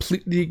just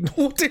completely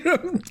ignored it.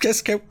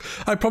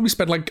 I probably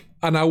spent like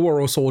an hour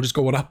or so just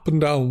going up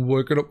and down,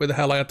 working up where the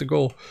hell I had to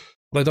go.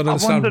 But I don't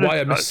understand why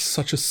I missed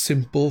such a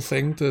simple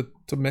thing to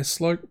miss.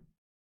 Like,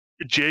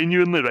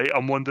 genuinely, right?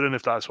 I'm wondering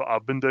if that's what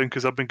I've been doing,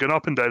 because I've been going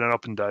up and down and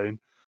up and down.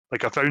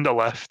 Like I found a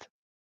lift.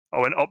 I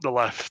went up the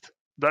lift.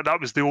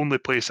 That was the only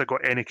place I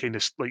got any kind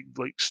of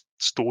like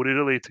story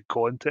related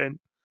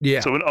content. yeah.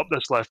 So I went up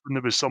this lift, and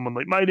there was someone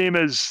like, my name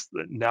is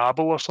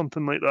Nabel or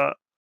something like that.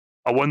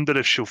 I wonder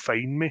if she'll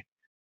find me.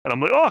 And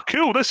I'm like, oh,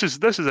 cool, this is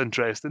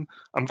interesting.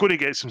 I'm going to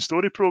get some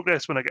story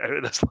progress when I get out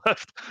of this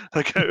lift.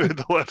 I get out of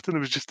the lift, and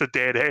it was just a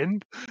dead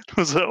end. I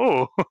was like,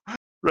 oh,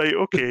 right,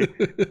 okay.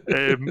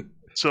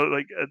 So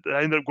like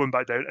I ended up going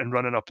back down and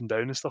running up and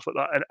down and stuff like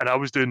that. And I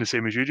was doing the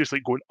same as you, just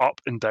like going up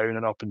and down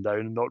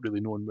and not really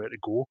knowing where to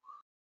go.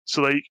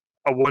 So like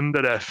I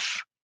wonder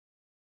if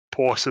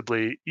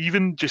possibly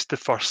even just the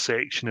first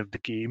section of the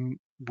game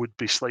would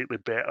be slightly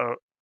better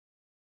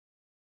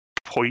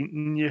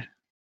pointing you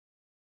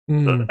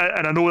Mm.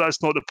 And I know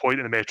that's not the point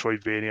in the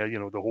Metroidvania. You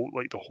know, the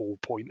whole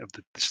point of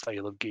the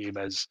style of game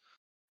is,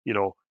 you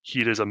know,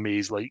 here is a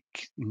maze-like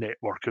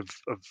network of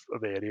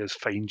areas.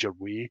 Find your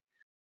way.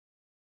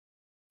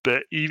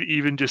 But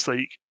even just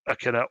like a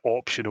kind of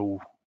optional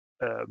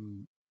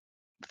um,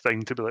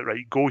 thing to be like,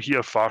 right, go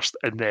here first,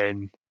 and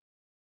then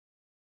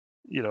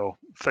you know,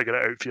 figure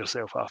it out for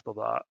yourself after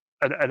that.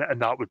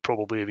 And that would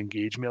probably have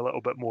engaged me a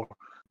little bit more.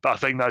 But I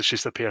think that's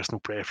just a personal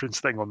preference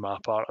thing on my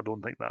part. I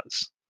don't think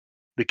that's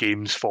the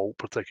game's fault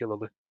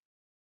particularly.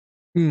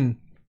 Mm.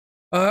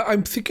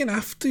 I'm thinking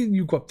after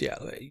you got the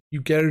LA,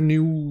 you get a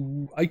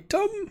new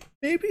item,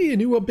 maybe a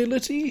new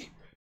ability.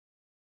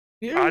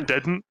 I Yeah.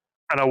 didn't,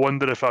 and I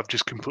wonder if I've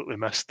just completely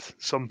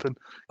missed something.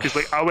 Because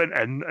like I went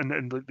in,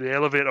 and the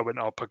elevator went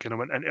up, I kind of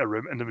went into a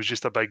room, and there was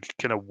just a big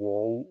kind of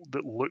wall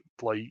that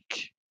looked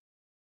like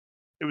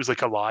it was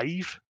like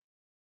alive.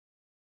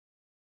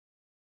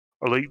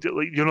 Or like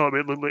you know what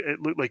I mean?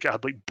 It looked like it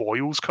had like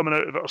boils coming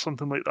out of it or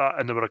something like that,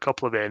 and there were a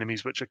couple of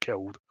enemies which I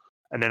killed,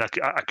 and then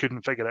I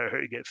couldn't figure out how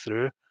to get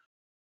through,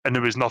 and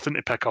there was nothing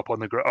to pick up on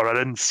the ground, or I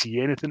didn't see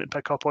anything to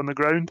pick up on the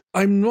ground,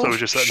 I'm so I not was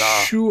just like, nah,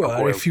 I'll sure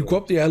go if you go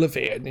elsewhere. up the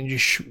elevator and then you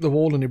shoot the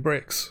wall and it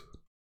breaks.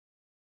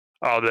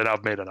 Oh, then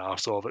I've made an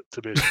arse of it,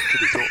 to be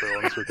totally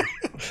honest with you.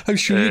 I'm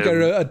sure you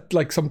get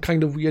like some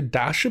kind of weird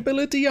dash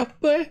ability up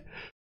there.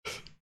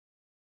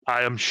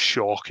 I am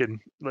shocking.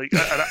 Like,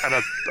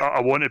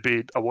 I want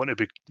to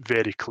be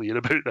very clear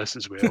about this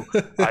as well.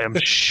 I am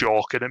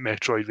shocking at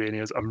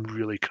Metroidvanias. I'm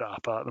really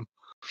crap at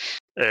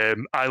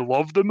them. I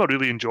love them. I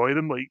really enjoy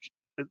them. Like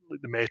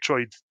the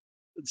Metroid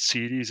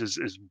series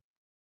is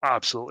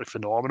absolutely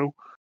phenomenal.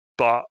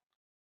 But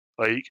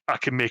like, I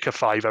can make a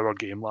 5-hour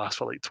game last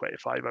for like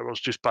 25 hours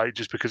just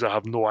because I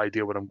have no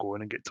idea where I'm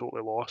going and get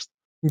totally lost.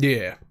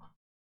 Yeah.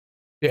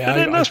 Yeah, But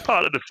then that's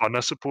part of the fun, I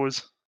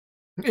suppose.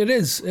 it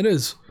is. It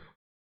is.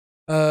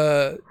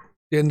 At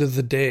the end of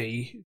the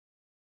day,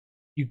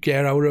 you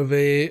get out of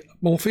it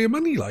more for your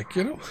money, like,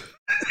 you know?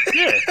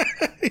 Yeah.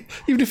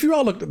 Even if you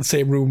are locked in the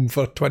same room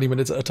for 20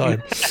 minutes at a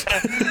time.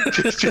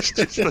 just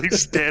like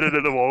staring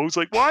at the walls,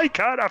 like, why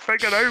can't I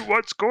figure out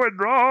what's going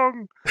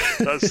wrong?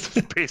 That's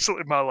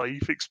basically my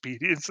life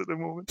experience at the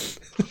moment.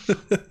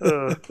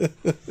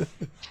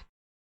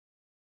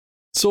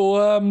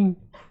 So,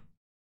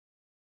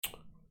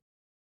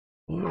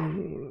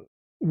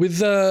 with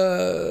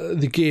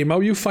the game, how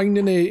are you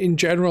finding it in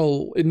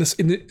general in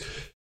the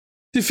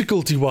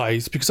difficulty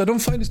wise? Because I don't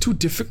find it's too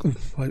difficult.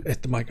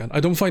 At the mic, I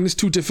don't find it's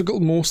too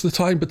difficult most of the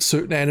time, but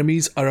certain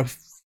enemies are a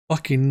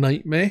fucking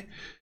nightmare.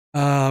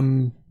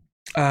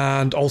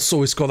 And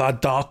also it's got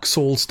that Dark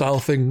Soul style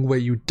thing where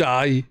you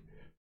die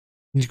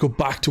and you go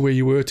back to where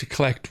you were to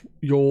collect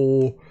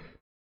your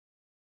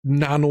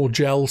nano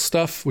gel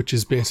stuff, which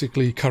is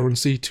basically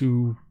currency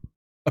to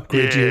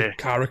upgrade your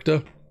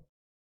character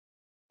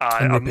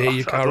and repair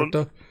your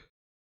character.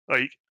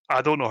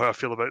 I don't know how I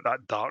feel about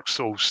that Dark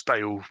Souls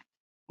style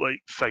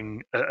like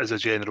thing as a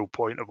general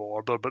point of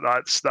order, but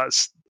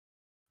that's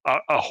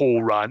a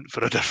whole rant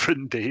for a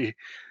different day.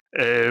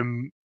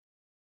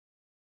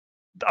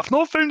 I've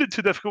not found it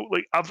too difficult.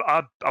 Like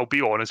I'll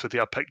be honest with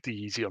you, I picked the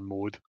easier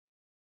mode.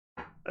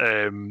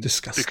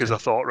 Disgusting. Because I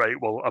thought, right,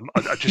 well,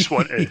 I just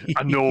want to.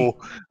 I know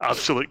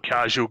absolute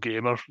casual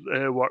gamer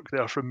work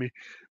there from me,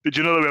 but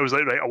you know the way I was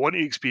like, right, I want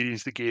to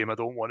experience the game. I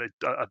don't want it.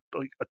 I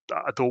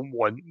don't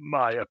want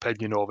my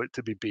opinion of it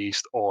to be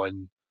based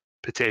on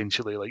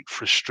potentially like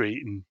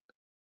frustrating,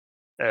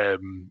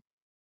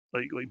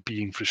 like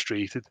being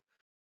frustrated.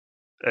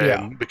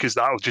 Yeah. Because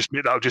that'll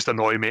just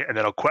annoy me, and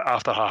then I'll quit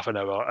after half an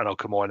hour, and I'll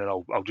come on and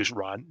I'll just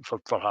rant for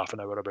half an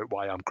hour about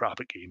why I'm crap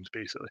at games,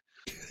 basically.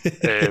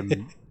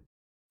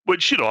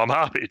 Which, you know, I'm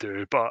happy to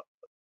do, but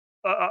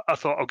I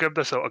thought I'll give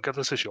this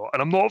a shot,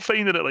 and I'm not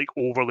finding it like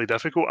overly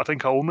difficult. I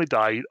think I only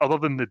died, other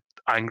than the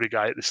angry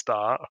guy at the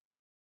start.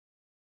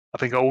 I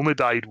think I only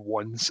died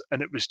once,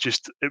 and it was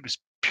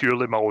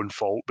purely my own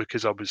fault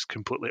because I was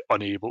completely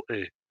unable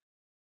to,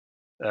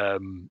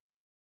 um,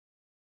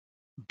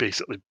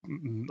 basically,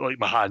 like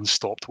my hands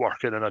stopped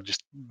working, and I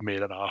just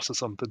made an arse of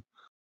something.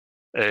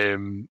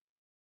 Um,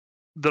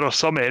 there are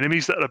some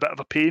enemies that are a bit of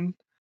a pain.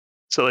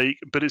 So like,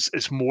 but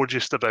it's more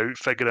just about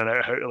figuring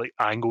out how to like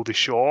angle the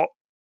shot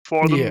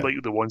for them, Yeah. like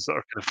the ones that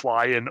are kind of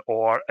flying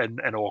or in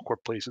awkward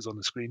places on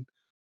the screen.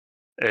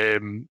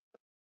 Um,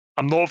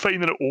 I'm not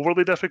finding it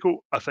overly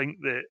difficult. I think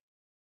that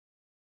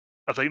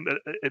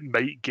it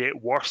might get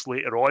worse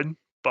later on,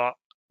 but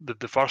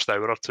the first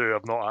hour or two,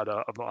 I've not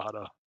had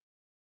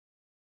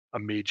a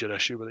major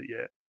issue with it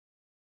yet.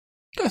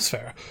 That's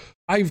fair.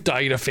 I've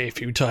died a fair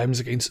few times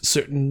against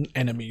certain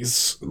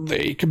enemies.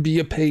 They can be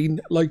a pain,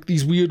 like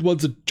these weird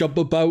ones that jump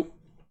about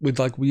with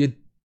like weird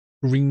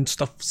green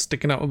stuff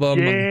sticking out of them.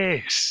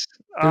 Yes,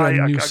 They're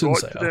a I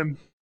nuisance. got to them.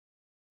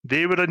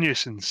 They were a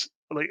nuisance.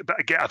 Like, but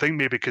again, I think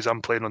maybe because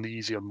I'm playing on the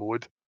easier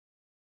mode,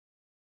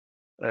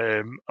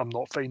 I'm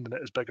not finding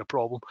it as big a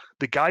problem.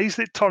 The guys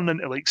that turn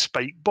into like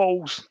spike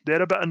balls,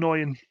 they're a bit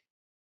annoying.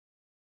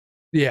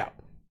 Yeah.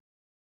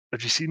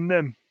 Have you seen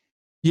them?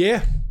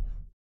 Yeah.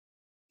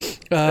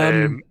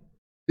 Um,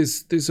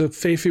 there's a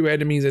fair few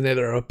enemies in there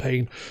that are a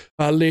pain.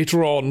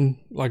 Later on,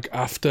 like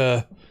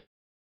after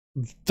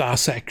that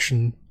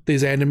section,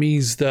 there's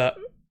enemies that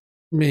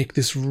make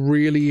this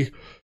really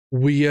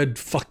weird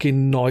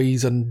fucking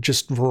noise and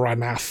just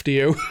run after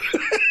you.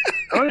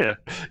 Oh yeah.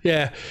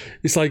 Yeah,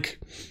 it's like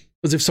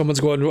as if someone's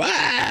going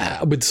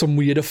with some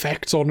weird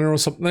effects on it or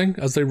something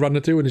as they run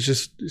it through, and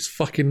it's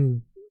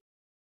fucking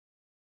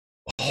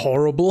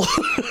horrible.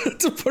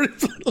 To put it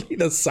bluntly,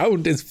 the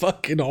sound is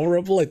fucking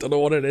horrible. I don't know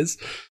what it is.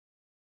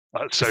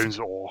 That sounds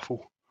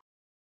awful.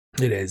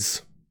 It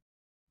is.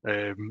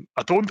 I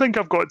don't think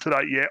I've got to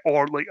that yet,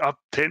 or like I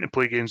tend to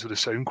play games with the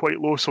sound quite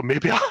low, so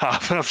maybe I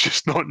have and I've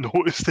just not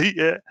noticed it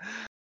yet.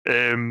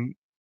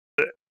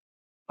 But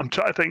I'm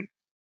trying to think,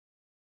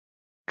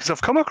 because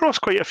I've come across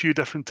quite a few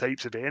different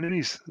types of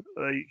enemies,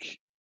 like,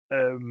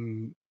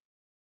 and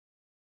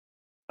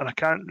I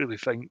can't really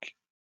think.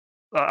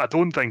 I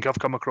don't think I've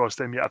come across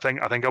them yet. I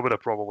think I would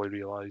have probably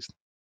realised.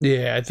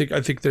 Yeah, I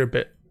think they're a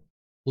bit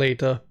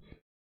later.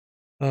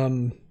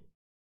 I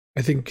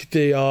think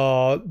they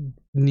are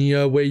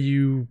near where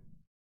you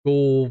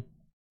go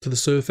to the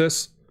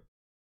surface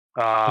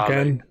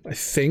again. Right. I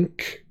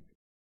think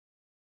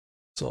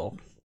so,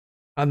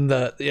 and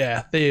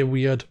they're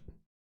weird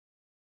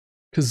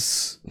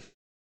because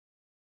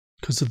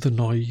of the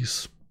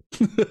noise.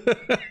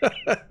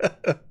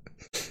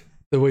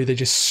 The way they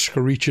just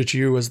screech at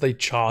you as they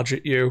charge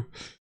at you.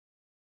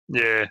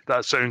 Yeah,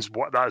 that sounds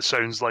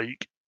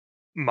like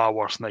my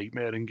worst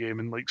nightmare in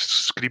gaming, like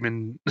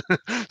screaming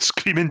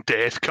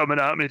death coming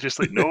at me, just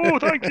like, no,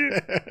 thank you.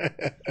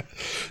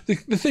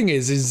 The thing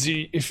is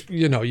if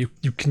you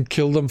can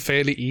kill them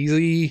fairly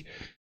easy,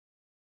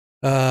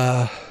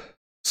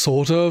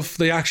 sort of.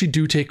 They actually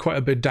do take quite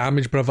a bit of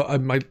damage,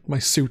 but my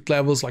suit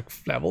level's like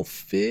level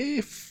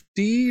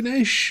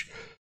 15-ish,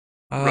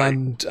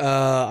 and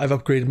I've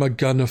upgraded my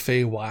gun a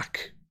fair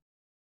whack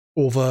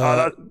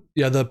over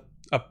the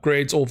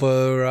upgrades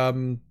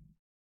over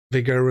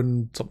vigor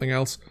and something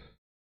else.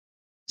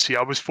 See,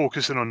 I was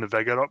focusing on the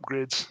vigor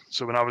upgrades.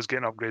 So when I was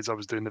getting upgrades, I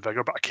was doing the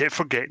vigor, but I kept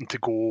forgetting to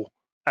go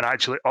and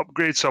actually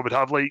upgrade. So I would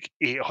have like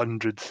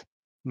 800,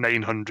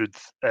 900,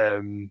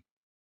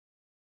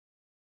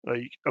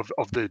 like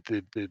of the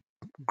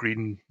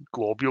green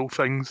globule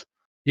things.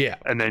 Yeah,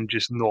 and then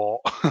just not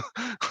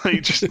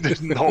just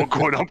not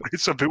going upgrades.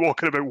 So I'd be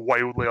walking about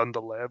wildly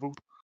under leveled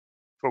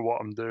for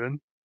what I'm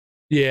doing.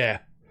 Yeah,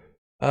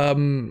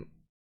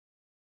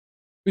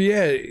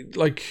 yeah,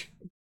 like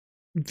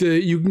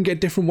you can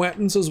get different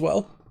weapons as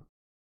well.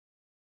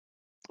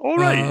 All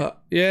right.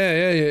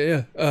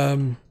 Yeah.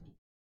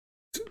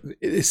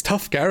 It's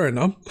tough getting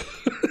them.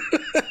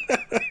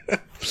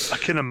 I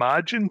can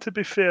imagine, to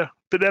be fair,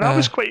 but then I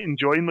was quite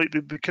enjoying like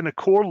the kind of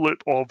core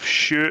loop of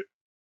shoot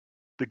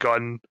the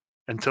gun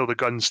until the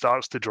gun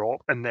starts to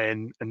drop, and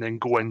then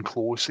go in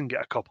close and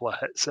get a couple of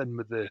hits in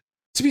with the.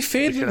 To be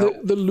fair,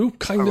 the loop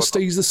kind of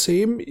stays the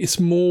same. It's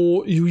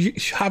more you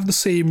have the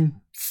same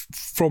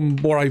from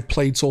what I've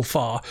played so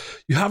far.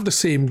 You have the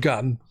same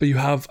gun, but you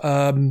have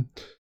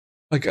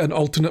like an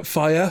alternate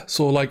fire.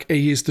 So like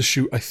A is to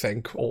shoot, I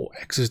think, or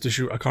X is to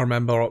shoot. I can't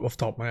remember off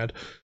the top of my head.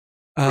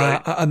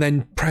 And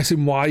then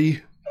pressing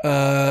Y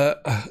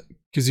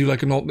gives you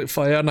like an alternate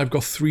fire, and I've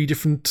got 3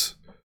 different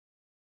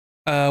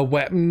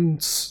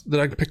weapons that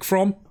I can pick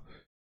from.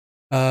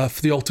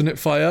 For the alternate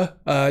fire,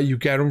 you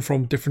get them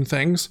from different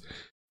things.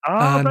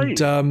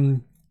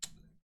 And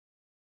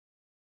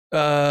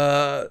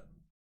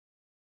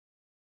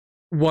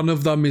one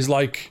of them is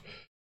like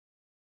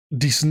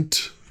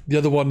decent, the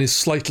other one is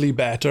slightly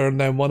better, and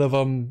then one of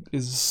them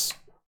is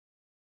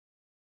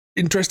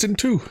interesting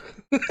too.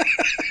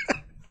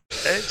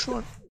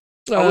 Excellent.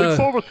 I look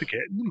forward to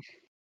getting them.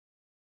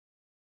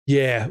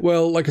 Yeah,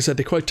 well, like I said,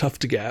 they're quite tough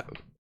to get.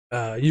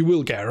 You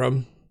will get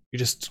them. You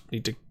just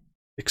need to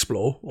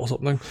explore or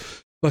something.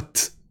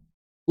 But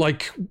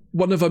like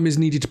one of them is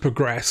needed to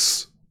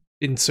progress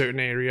in certain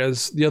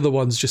areas. The other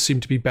ones just seem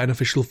to be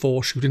beneficial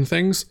for shooting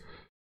things.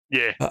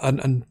 Yeah.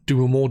 And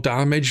doing more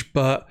damage.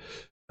 But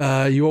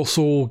you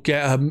also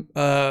get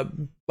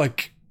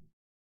like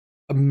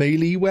a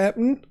melee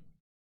weapon.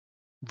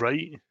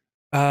 Right.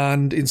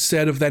 And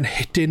instead of then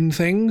hitting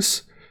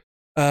things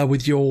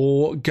with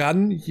your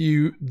gun,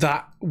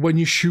 when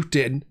you shoot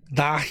in,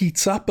 that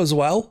heats up as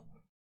well.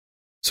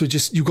 So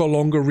you got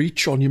longer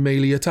reach on your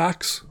melee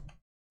attacks.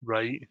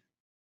 Right.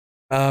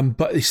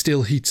 But it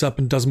still heats up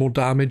and does more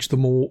damage the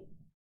more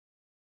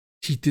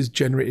heat is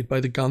generated by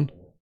the gun.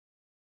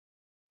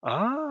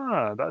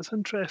 Ah, that's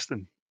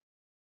interesting.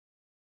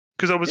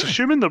 Because I was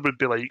assuming there would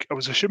be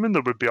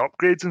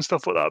upgrades and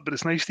stuff like that, but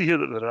it's nice to hear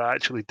that there are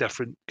actually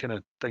different kind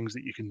of things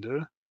that you can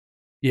do.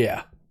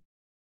 Yeah.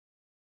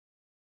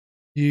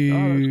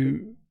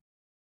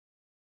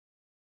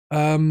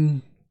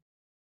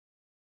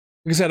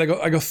 Like I said,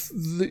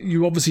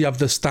 you obviously have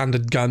the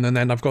standard gun, and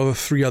then I've got the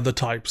 3 other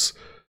types,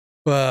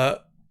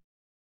 but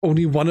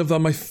only one of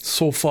them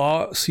so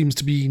far seems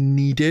to be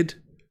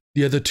needed.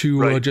 The other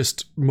 2 are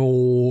just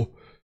more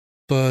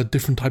for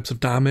different types of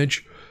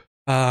damage.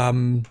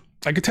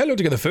 I could tell you how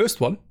to get the first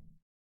one.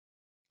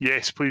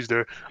 Yes, please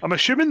do. I'm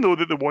assuming though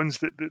that the ones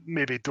that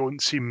maybe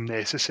don't seem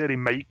necessary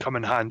might come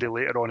in handy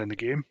later on in the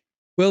game.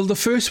 Well, the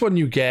first one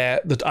you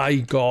get that I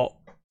got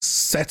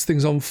sets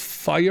things on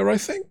fire, I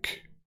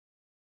think.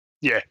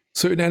 Yeah.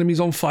 Certain enemies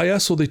on fire,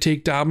 so they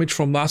take damage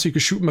from that. So you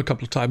can shoot them a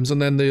couple of times,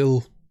 and then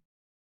they'll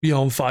be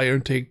on fire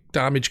and take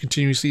damage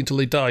continuously until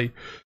they die.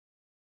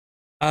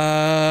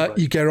 Right.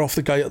 You get off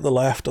the guy at the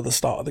left at the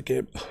start of the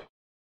game.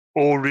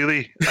 Oh,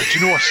 really? Do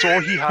you know, I saw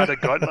he had a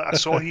gun. I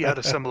saw he had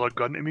a similar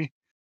gun to me.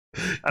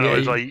 And I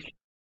was like,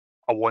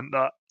 I want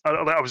that.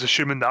 I was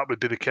assuming that would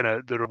be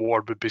the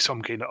reward would be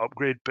some kind of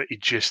upgrade, but he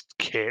just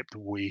kept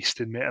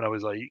wasting me. And I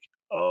was like,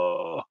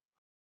 oh.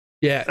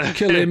 Yeah, you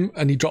kill him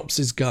and he drops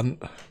his gun.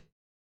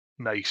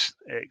 Nice.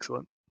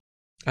 Excellent.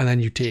 And then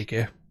you take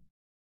it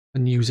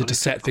and use it to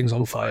set things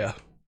on fire.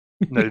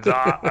 Now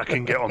that I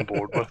can get on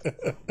board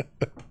with.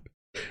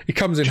 It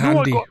comes in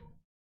handy.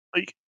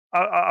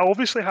 I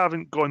obviously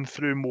haven't gone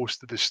through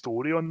most of the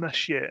story on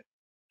this yet,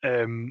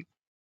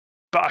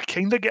 but I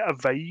kind of get a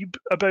vibe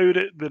about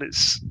it that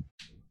it's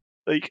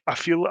like I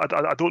feel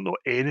I don't know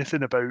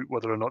anything about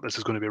whether or not this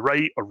is going to be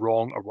right or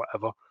wrong or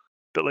whatever,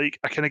 but like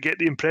I kind of get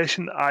the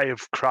impression that I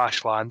have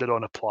crash landed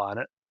on a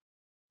planet,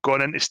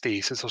 gone into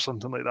stasis or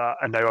something like that,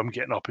 and now I'm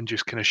getting up and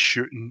just kind of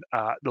shooting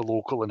at the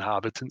local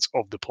inhabitants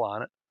of the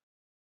planet,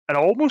 and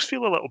I almost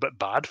feel a little bit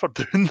bad for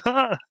doing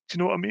that. Do you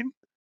know what I mean?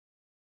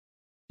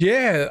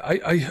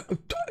 Yeah,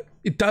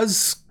 it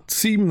does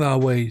seem that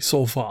way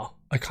so far.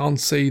 I can't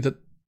say that,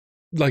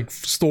 like,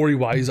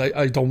 story-wise,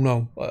 I don't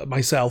know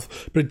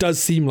myself, but it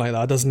does seem like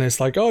that, doesn't it? It's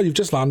like, oh, you've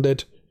just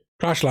landed,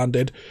 crash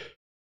landed,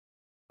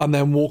 and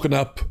then woken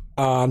up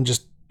and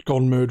just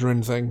gone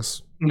murdering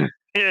things.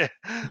 Yeah,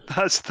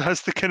 that's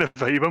the kind of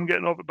vibe I'm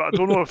getting off it, but I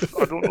don't know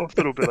if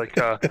there'll be like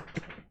a.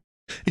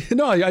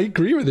 No, I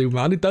agree with you,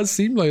 man. It does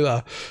seem like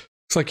that.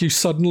 It's like you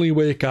suddenly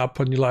wake up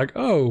and you're like,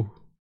 oh,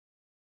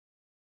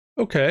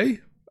 okay,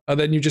 and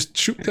then you just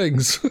shoot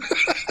things.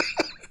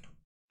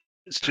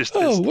 It's just.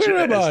 Where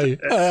am I?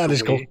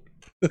 Let's go.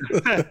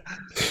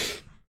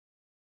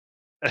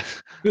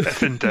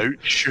 If in doubt,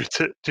 shoot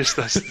it. Just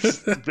as it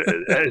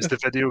is the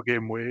video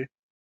game way.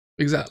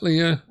 Exactly.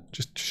 Yeah,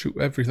 just shoot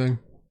everything.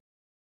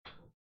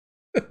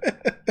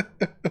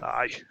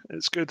 Aye,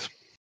 it's good.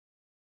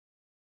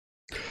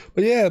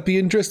 But yeah, it'd be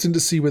interesting to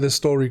see where the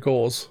story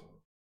goes.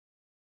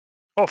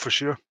 Oh, for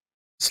sure.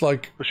 It's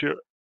like, for sure.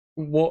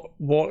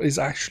 What is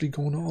actually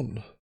going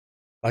on?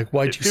 Like,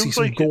 why do you see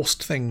some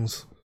ghost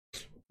things?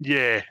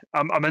 Yeah,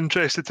 I'm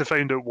interested to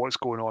find out what's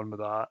going on with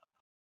that.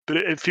 But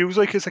it feels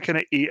like it's a kind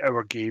of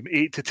 8-hour game,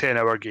 8 to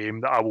 10-hour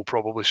game that I will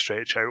probably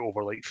stretch out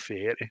over like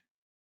 30.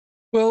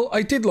 Well,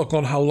 I did look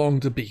on how long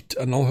to beat,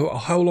 and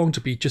how long to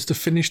beat just to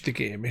finish the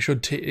game. It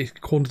should take,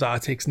 according to that,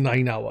 it takes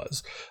 9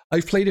 hours.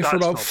 I've played it for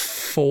about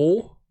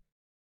 4,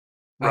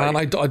 right. And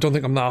I don't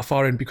think I'm that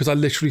far in because I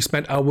literally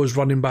spent hours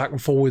running back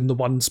and forward in the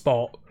one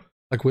spot.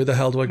 Like, where the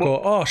hell do I go?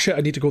 Oh shit,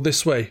 I need to go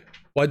this way.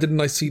 Why didn't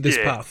I see this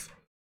path?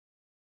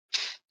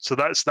 So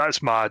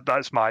that's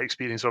my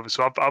experience of it.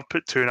 So I've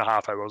put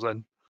 2.5 hours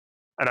in,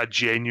 and I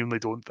genuinely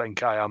don't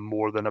think I am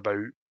more than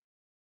about.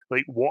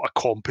 Like, what a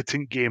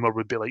competent gamer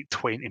would be like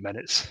 20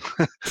 minutes.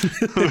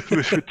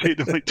 would take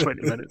them like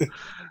 20 minutes.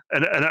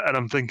 And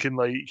I'm thinking,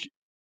 like,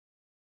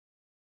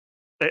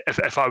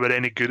 if I were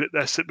any good at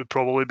this, it would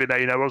probably be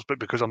 9 hours, but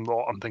because I'm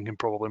not, I'm thinking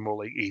probably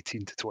more like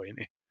 18 to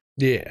 20.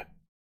 Yeah.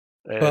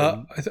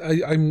 But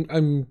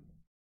I'm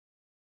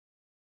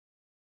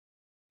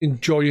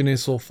enjoying it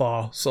so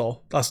far,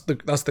 so that's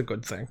the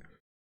good thing.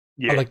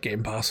 Yeah. I like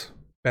Game Pass.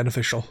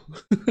 Beneficial.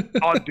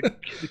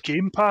 The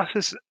Game Pass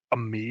is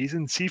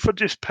amazing. See, for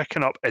just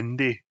picking up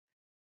indie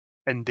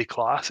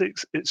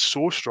classics, it's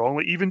so strong.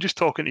 Like, even just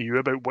talking to you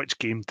about which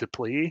game to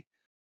play,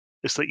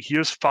 it's like,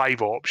 here's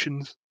 5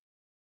 options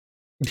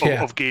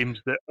of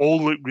games that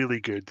all look really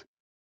good,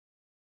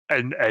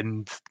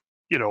 and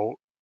you know,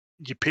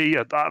 you pay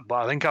that.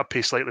 I think I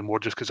pay slightly more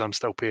just because I'm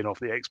still paying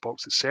off the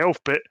Xbox itself,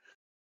 but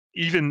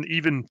even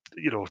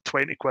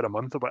 20 quid a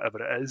month or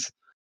whatever it is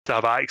to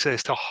have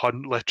access to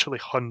literally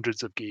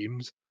hundreds of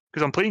games,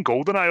 because I'm playing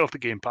GoldenEye off the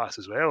Game Pass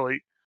as well.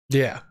 Like,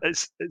 yeah,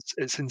 it's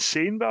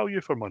insane value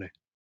for money,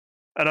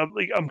 and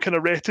I'm kind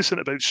of reticent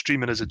about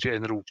streaming as a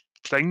general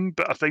thing,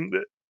 but I think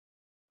that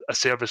a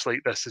service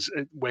like this is,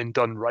 when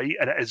done right,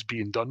 and it is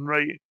being done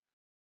right,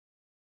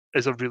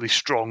 is a really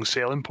strong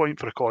selling point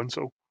for a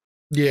console.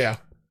 Yeah.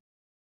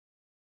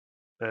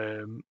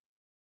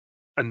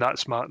 And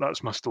that's my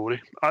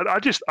story. I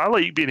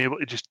like being able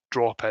to just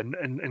drop in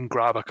and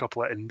grab a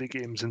couple of indie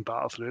games and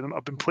battle through them.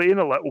 I've been playing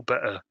a little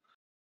bit of,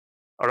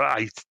 or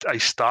I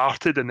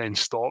started and then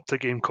stopped a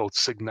game called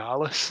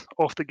Signalis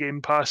off the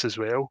Game Pass as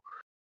well,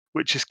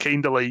 which is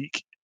kind of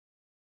like,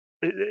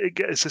 it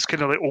gets this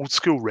kind of like old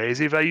school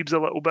Resi vibes a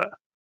little bit.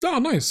 Oh,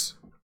 nice.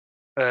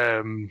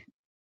 But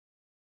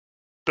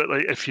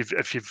like, if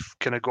you've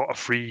kind of got a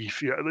free,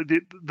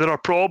 there are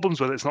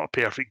problems with it. It's not a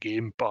perfect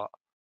game, but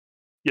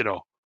you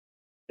know,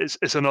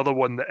 it's another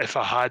one that if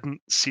I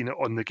hadn't seen it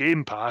on the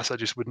Game Pass, I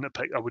just wouldn't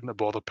have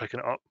bothered picking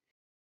it up.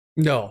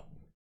 No.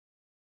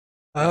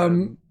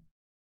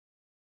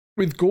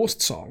 with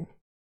Ghost Song,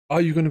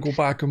 are you going to go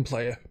back and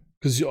play it?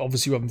 Because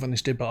obviously you haven't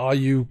finished it, but are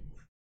you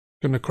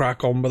going to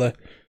crack on with it?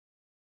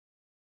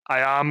 I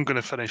am going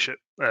to finish it.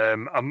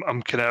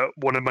 I'm kind of,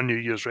 one of my New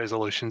Year's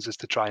resolutions is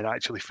to try and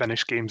actually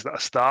finish games that I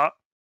start.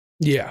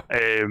 Yeah.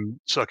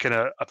 So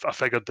I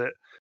figured that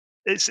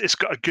it's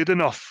got a good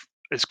enough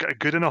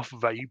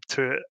vibe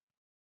to it,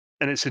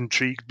 and it's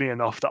intrigued me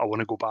enough that I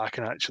want to go back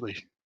and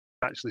actually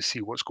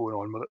see what's going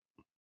on with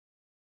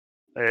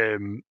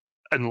it,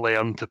 and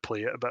learn to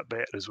play it a bit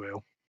better as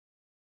well.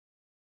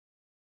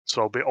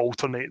 So I'll be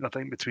alternating, I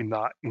think, between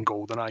that and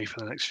GoldenEye for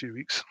the next few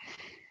weeks.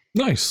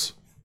 Nice.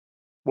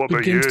 What Good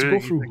about games you? to go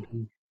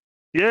through.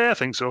 Yeah, I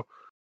think so.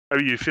 How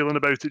are you feeling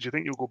about it? Do you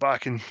think you'll go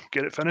back and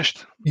get it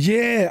finished?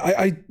 Yeah,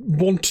 I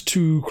want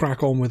to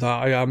crack on with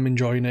that. I am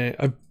enjoying it.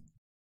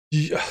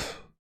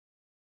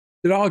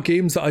 There are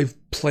games that I've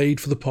played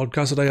for the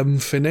podcast that I haven't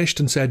finished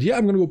and said, yeah,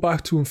 I'm going to go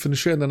back to and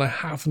finish it, and then I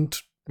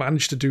haven't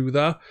managed to do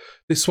that.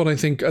 This one, I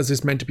think, as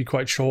it's meant to be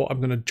quite short, I'm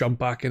going to jump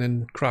back in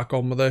and crack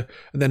on with it,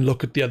 and then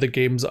look at the other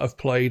games that I've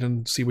played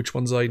and see which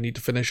ones I need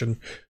to finish and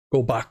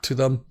go back to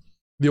them.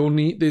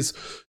 There's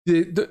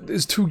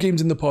 2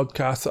 games in the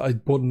podcast that I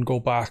wouldn't go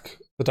back,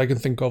 that I can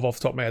think of off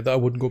the top of my head, that I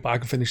wouldn't go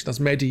back and finish. That's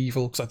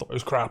Medieval, because I thought it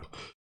was crap,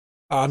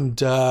 and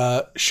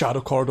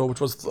Shadow Corridor,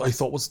 which I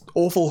thought was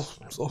awful.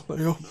 So there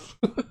you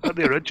go.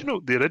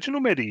 The original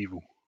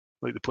Medieval,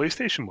 like the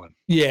PlayStation one.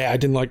 Yeah, I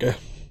didn't like it.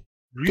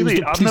 Really,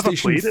 it was the I've never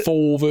PlayStation played it.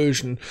 4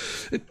 version.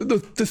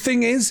 The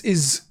thing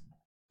is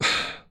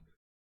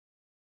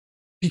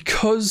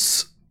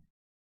because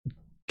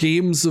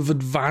games have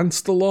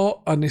advanced a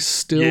lot, and it's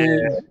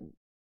still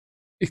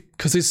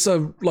because it's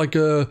like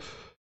a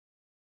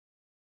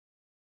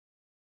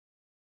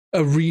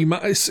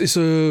it's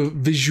a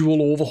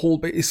visual overhaul,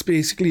 but it's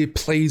basically, it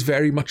plays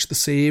very much the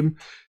same.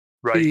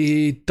 Right.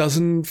 It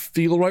doesn't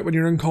feel right when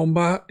you're in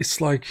combat.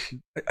 It's like,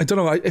 I don't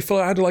know, if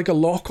I had like a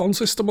lock-on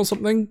system or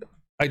something,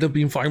 I'd have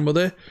been fine with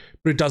it,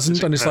 but it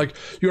doesn't. And it's like,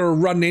 you're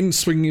run in,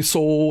 swing your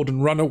sword,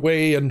 and run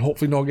away, and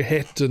hopefully not get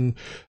hit. And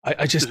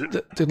I just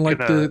didn't like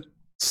the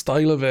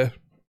style of it.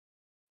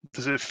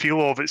 Does it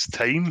feel of its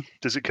time?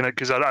 Does it kind of,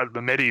 because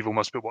the Medieval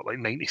must be what, like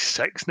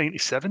 96,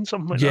 97,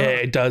 something like that? Yeah,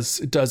 it does.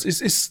 It does.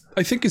 It's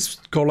I think it's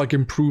got like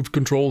improved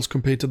controls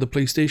compared to the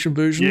PlayStation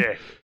version. Yeah.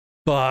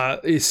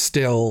 But it's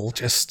still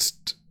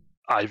just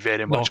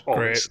very much of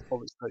its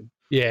time.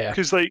 Yeah.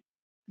 Because like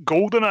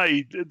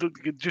GoldenEye,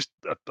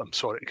 I'm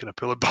sorry to kind of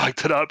pull it back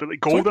to that, but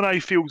like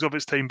GoldenEye feels of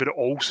its time, but it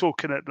also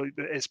kind of, like,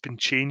 it's been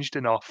changed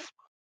enough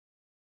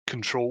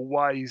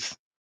control-wise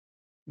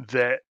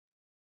that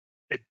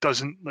it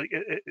doesn't, like,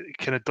 it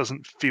kind of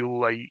doesn't feel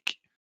like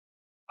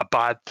a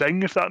bad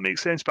thing, if that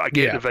makes sense. But I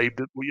get the vibe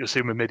that what you're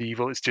saying with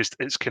Medieval,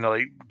 it's kind of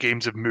like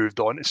games have moved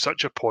on to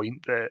such a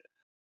point that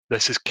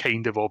this is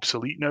kind of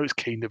obsolete now, it's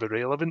kind of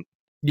irrelevant.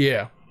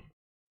 Yeah.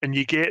 And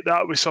you get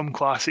that with some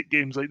classic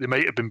games, like they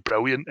might have been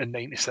brilliant in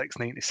 96,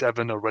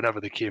 97 or whenever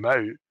they came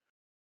out,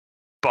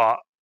 but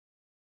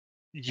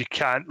you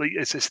can't, like,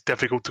 it's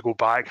difficult to go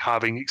back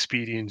having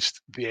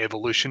experienced the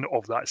evolution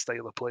of that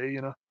style of play,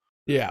 you know?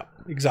 Yeah,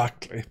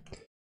 exactly.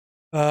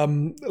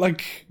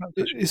 Like,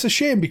 it's a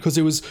shame, because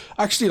it was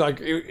actually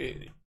like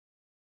it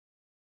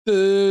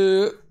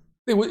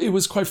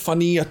was quite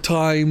funny at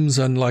times,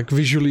 and like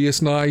visually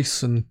it's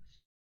nice and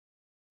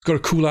got a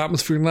cool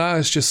atmosphere in that.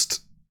 It's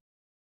just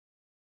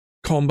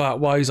combat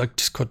wise, I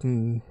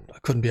couldn't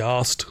be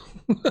asked.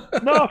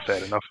 No,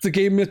 fair enough. It's a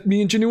game that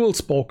me and Genuel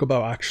spoke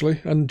about, actually,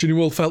 and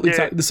Genuel felt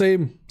exactly the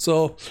same.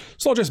 So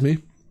it's not just me.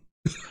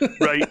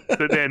 Right,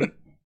 but then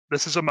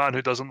this is a man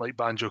who doesn't like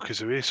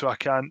Banjo-Kazooie, so I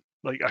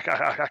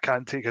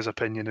can't take his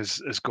opinion as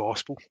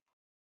gospel.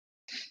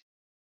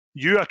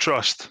 You I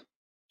trust,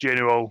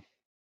 Genuel.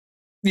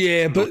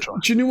 Yeah, but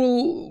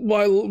Genuel,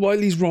 while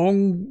he's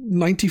wrong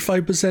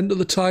 95% of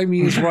the time,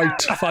 he is right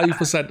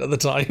 5% of the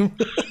time.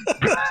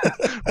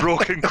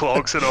 Broken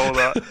clocks and all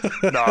that.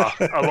 Nah,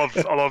 I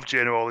love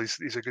Genuel.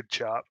 He's a good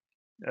chap.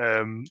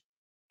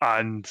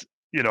 And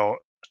you know,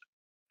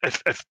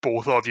 if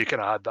both of you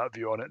kind of had that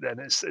view on it, then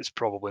it's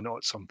probably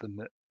not something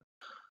that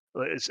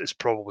it's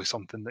probably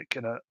something that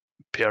kind of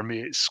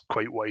permeates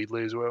quite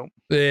widely as well.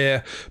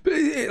 Yeah, but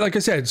like I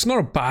said, it's not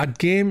a bad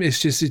game. It's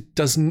just it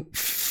doesn't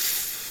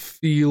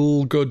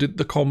feel good.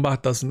 The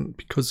combat doesn't,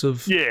 because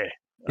of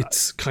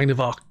it's kind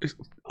of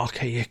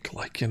archaic,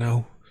 like, you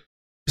know.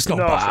 It's not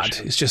bad.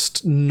 Sure. It's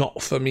just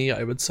not for me,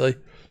 I would say.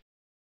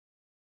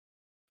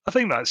 I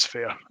think that's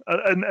fair,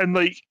 and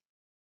like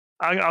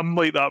I'm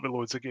like that with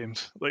loads of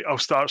games. Like, I'll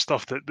start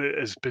stuff that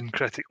has been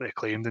critically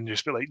acclaimed and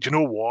just be like, do you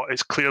know what?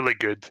 It's clearly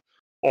good,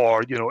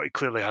 or, you know, it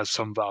clearly has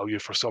some value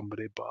for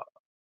somebody, but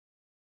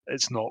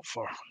it's not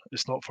for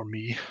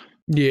me.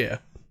 Yeah.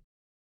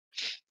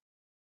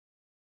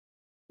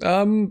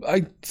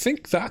 I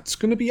think that's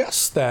going to be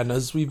us then,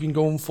 as we've been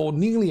going for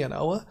nearly an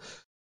hour.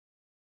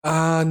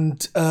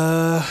 And,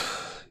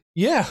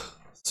 yeah.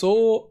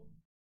 So,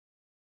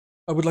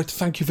 I would like to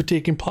thank you for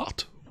taking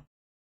part.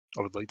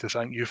 I would like to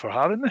thank you for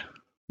having me.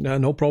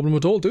 No problem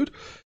at all, dude.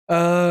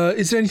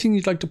 Is there anything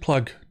you'd like to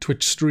plug?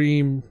 Twitch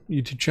stream,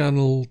 YouTube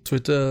channel,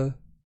 Twitter?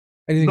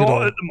 Anything Not at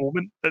all? at the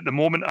moment. At the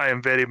moment, I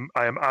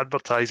am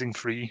advertising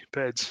free,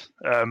 Peds.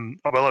 I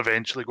will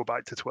eventually go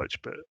back to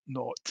Twitch, but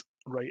not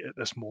right at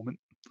this moment.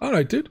 All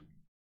right, dude.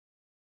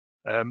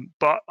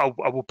 But I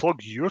will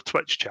plug your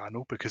Twitch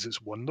channel because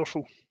it's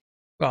wonderful.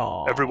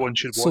 Oh, Everyone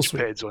should so watch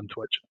sweet. Peds on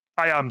Twitch.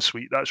 I am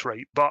sweet, that's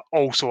right. But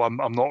also, I'm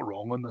not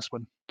wrong on this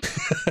one.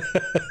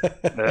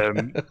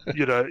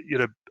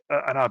 You're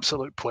an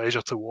absolute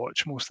pleasure to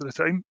watch most of the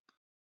time.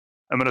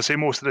 And when I say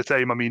most of the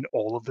time, I mean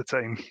all of the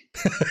time.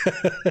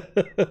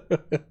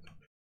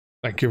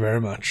 Thank you very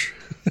much.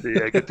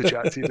 Yeah, good to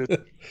chat to you,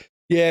 dude.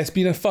 Yeah, it's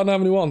been a fun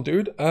having you on,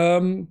 dude.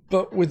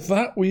 But with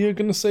that, we are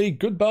going to say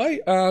goodbye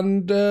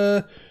and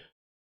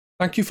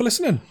thank you for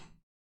listening.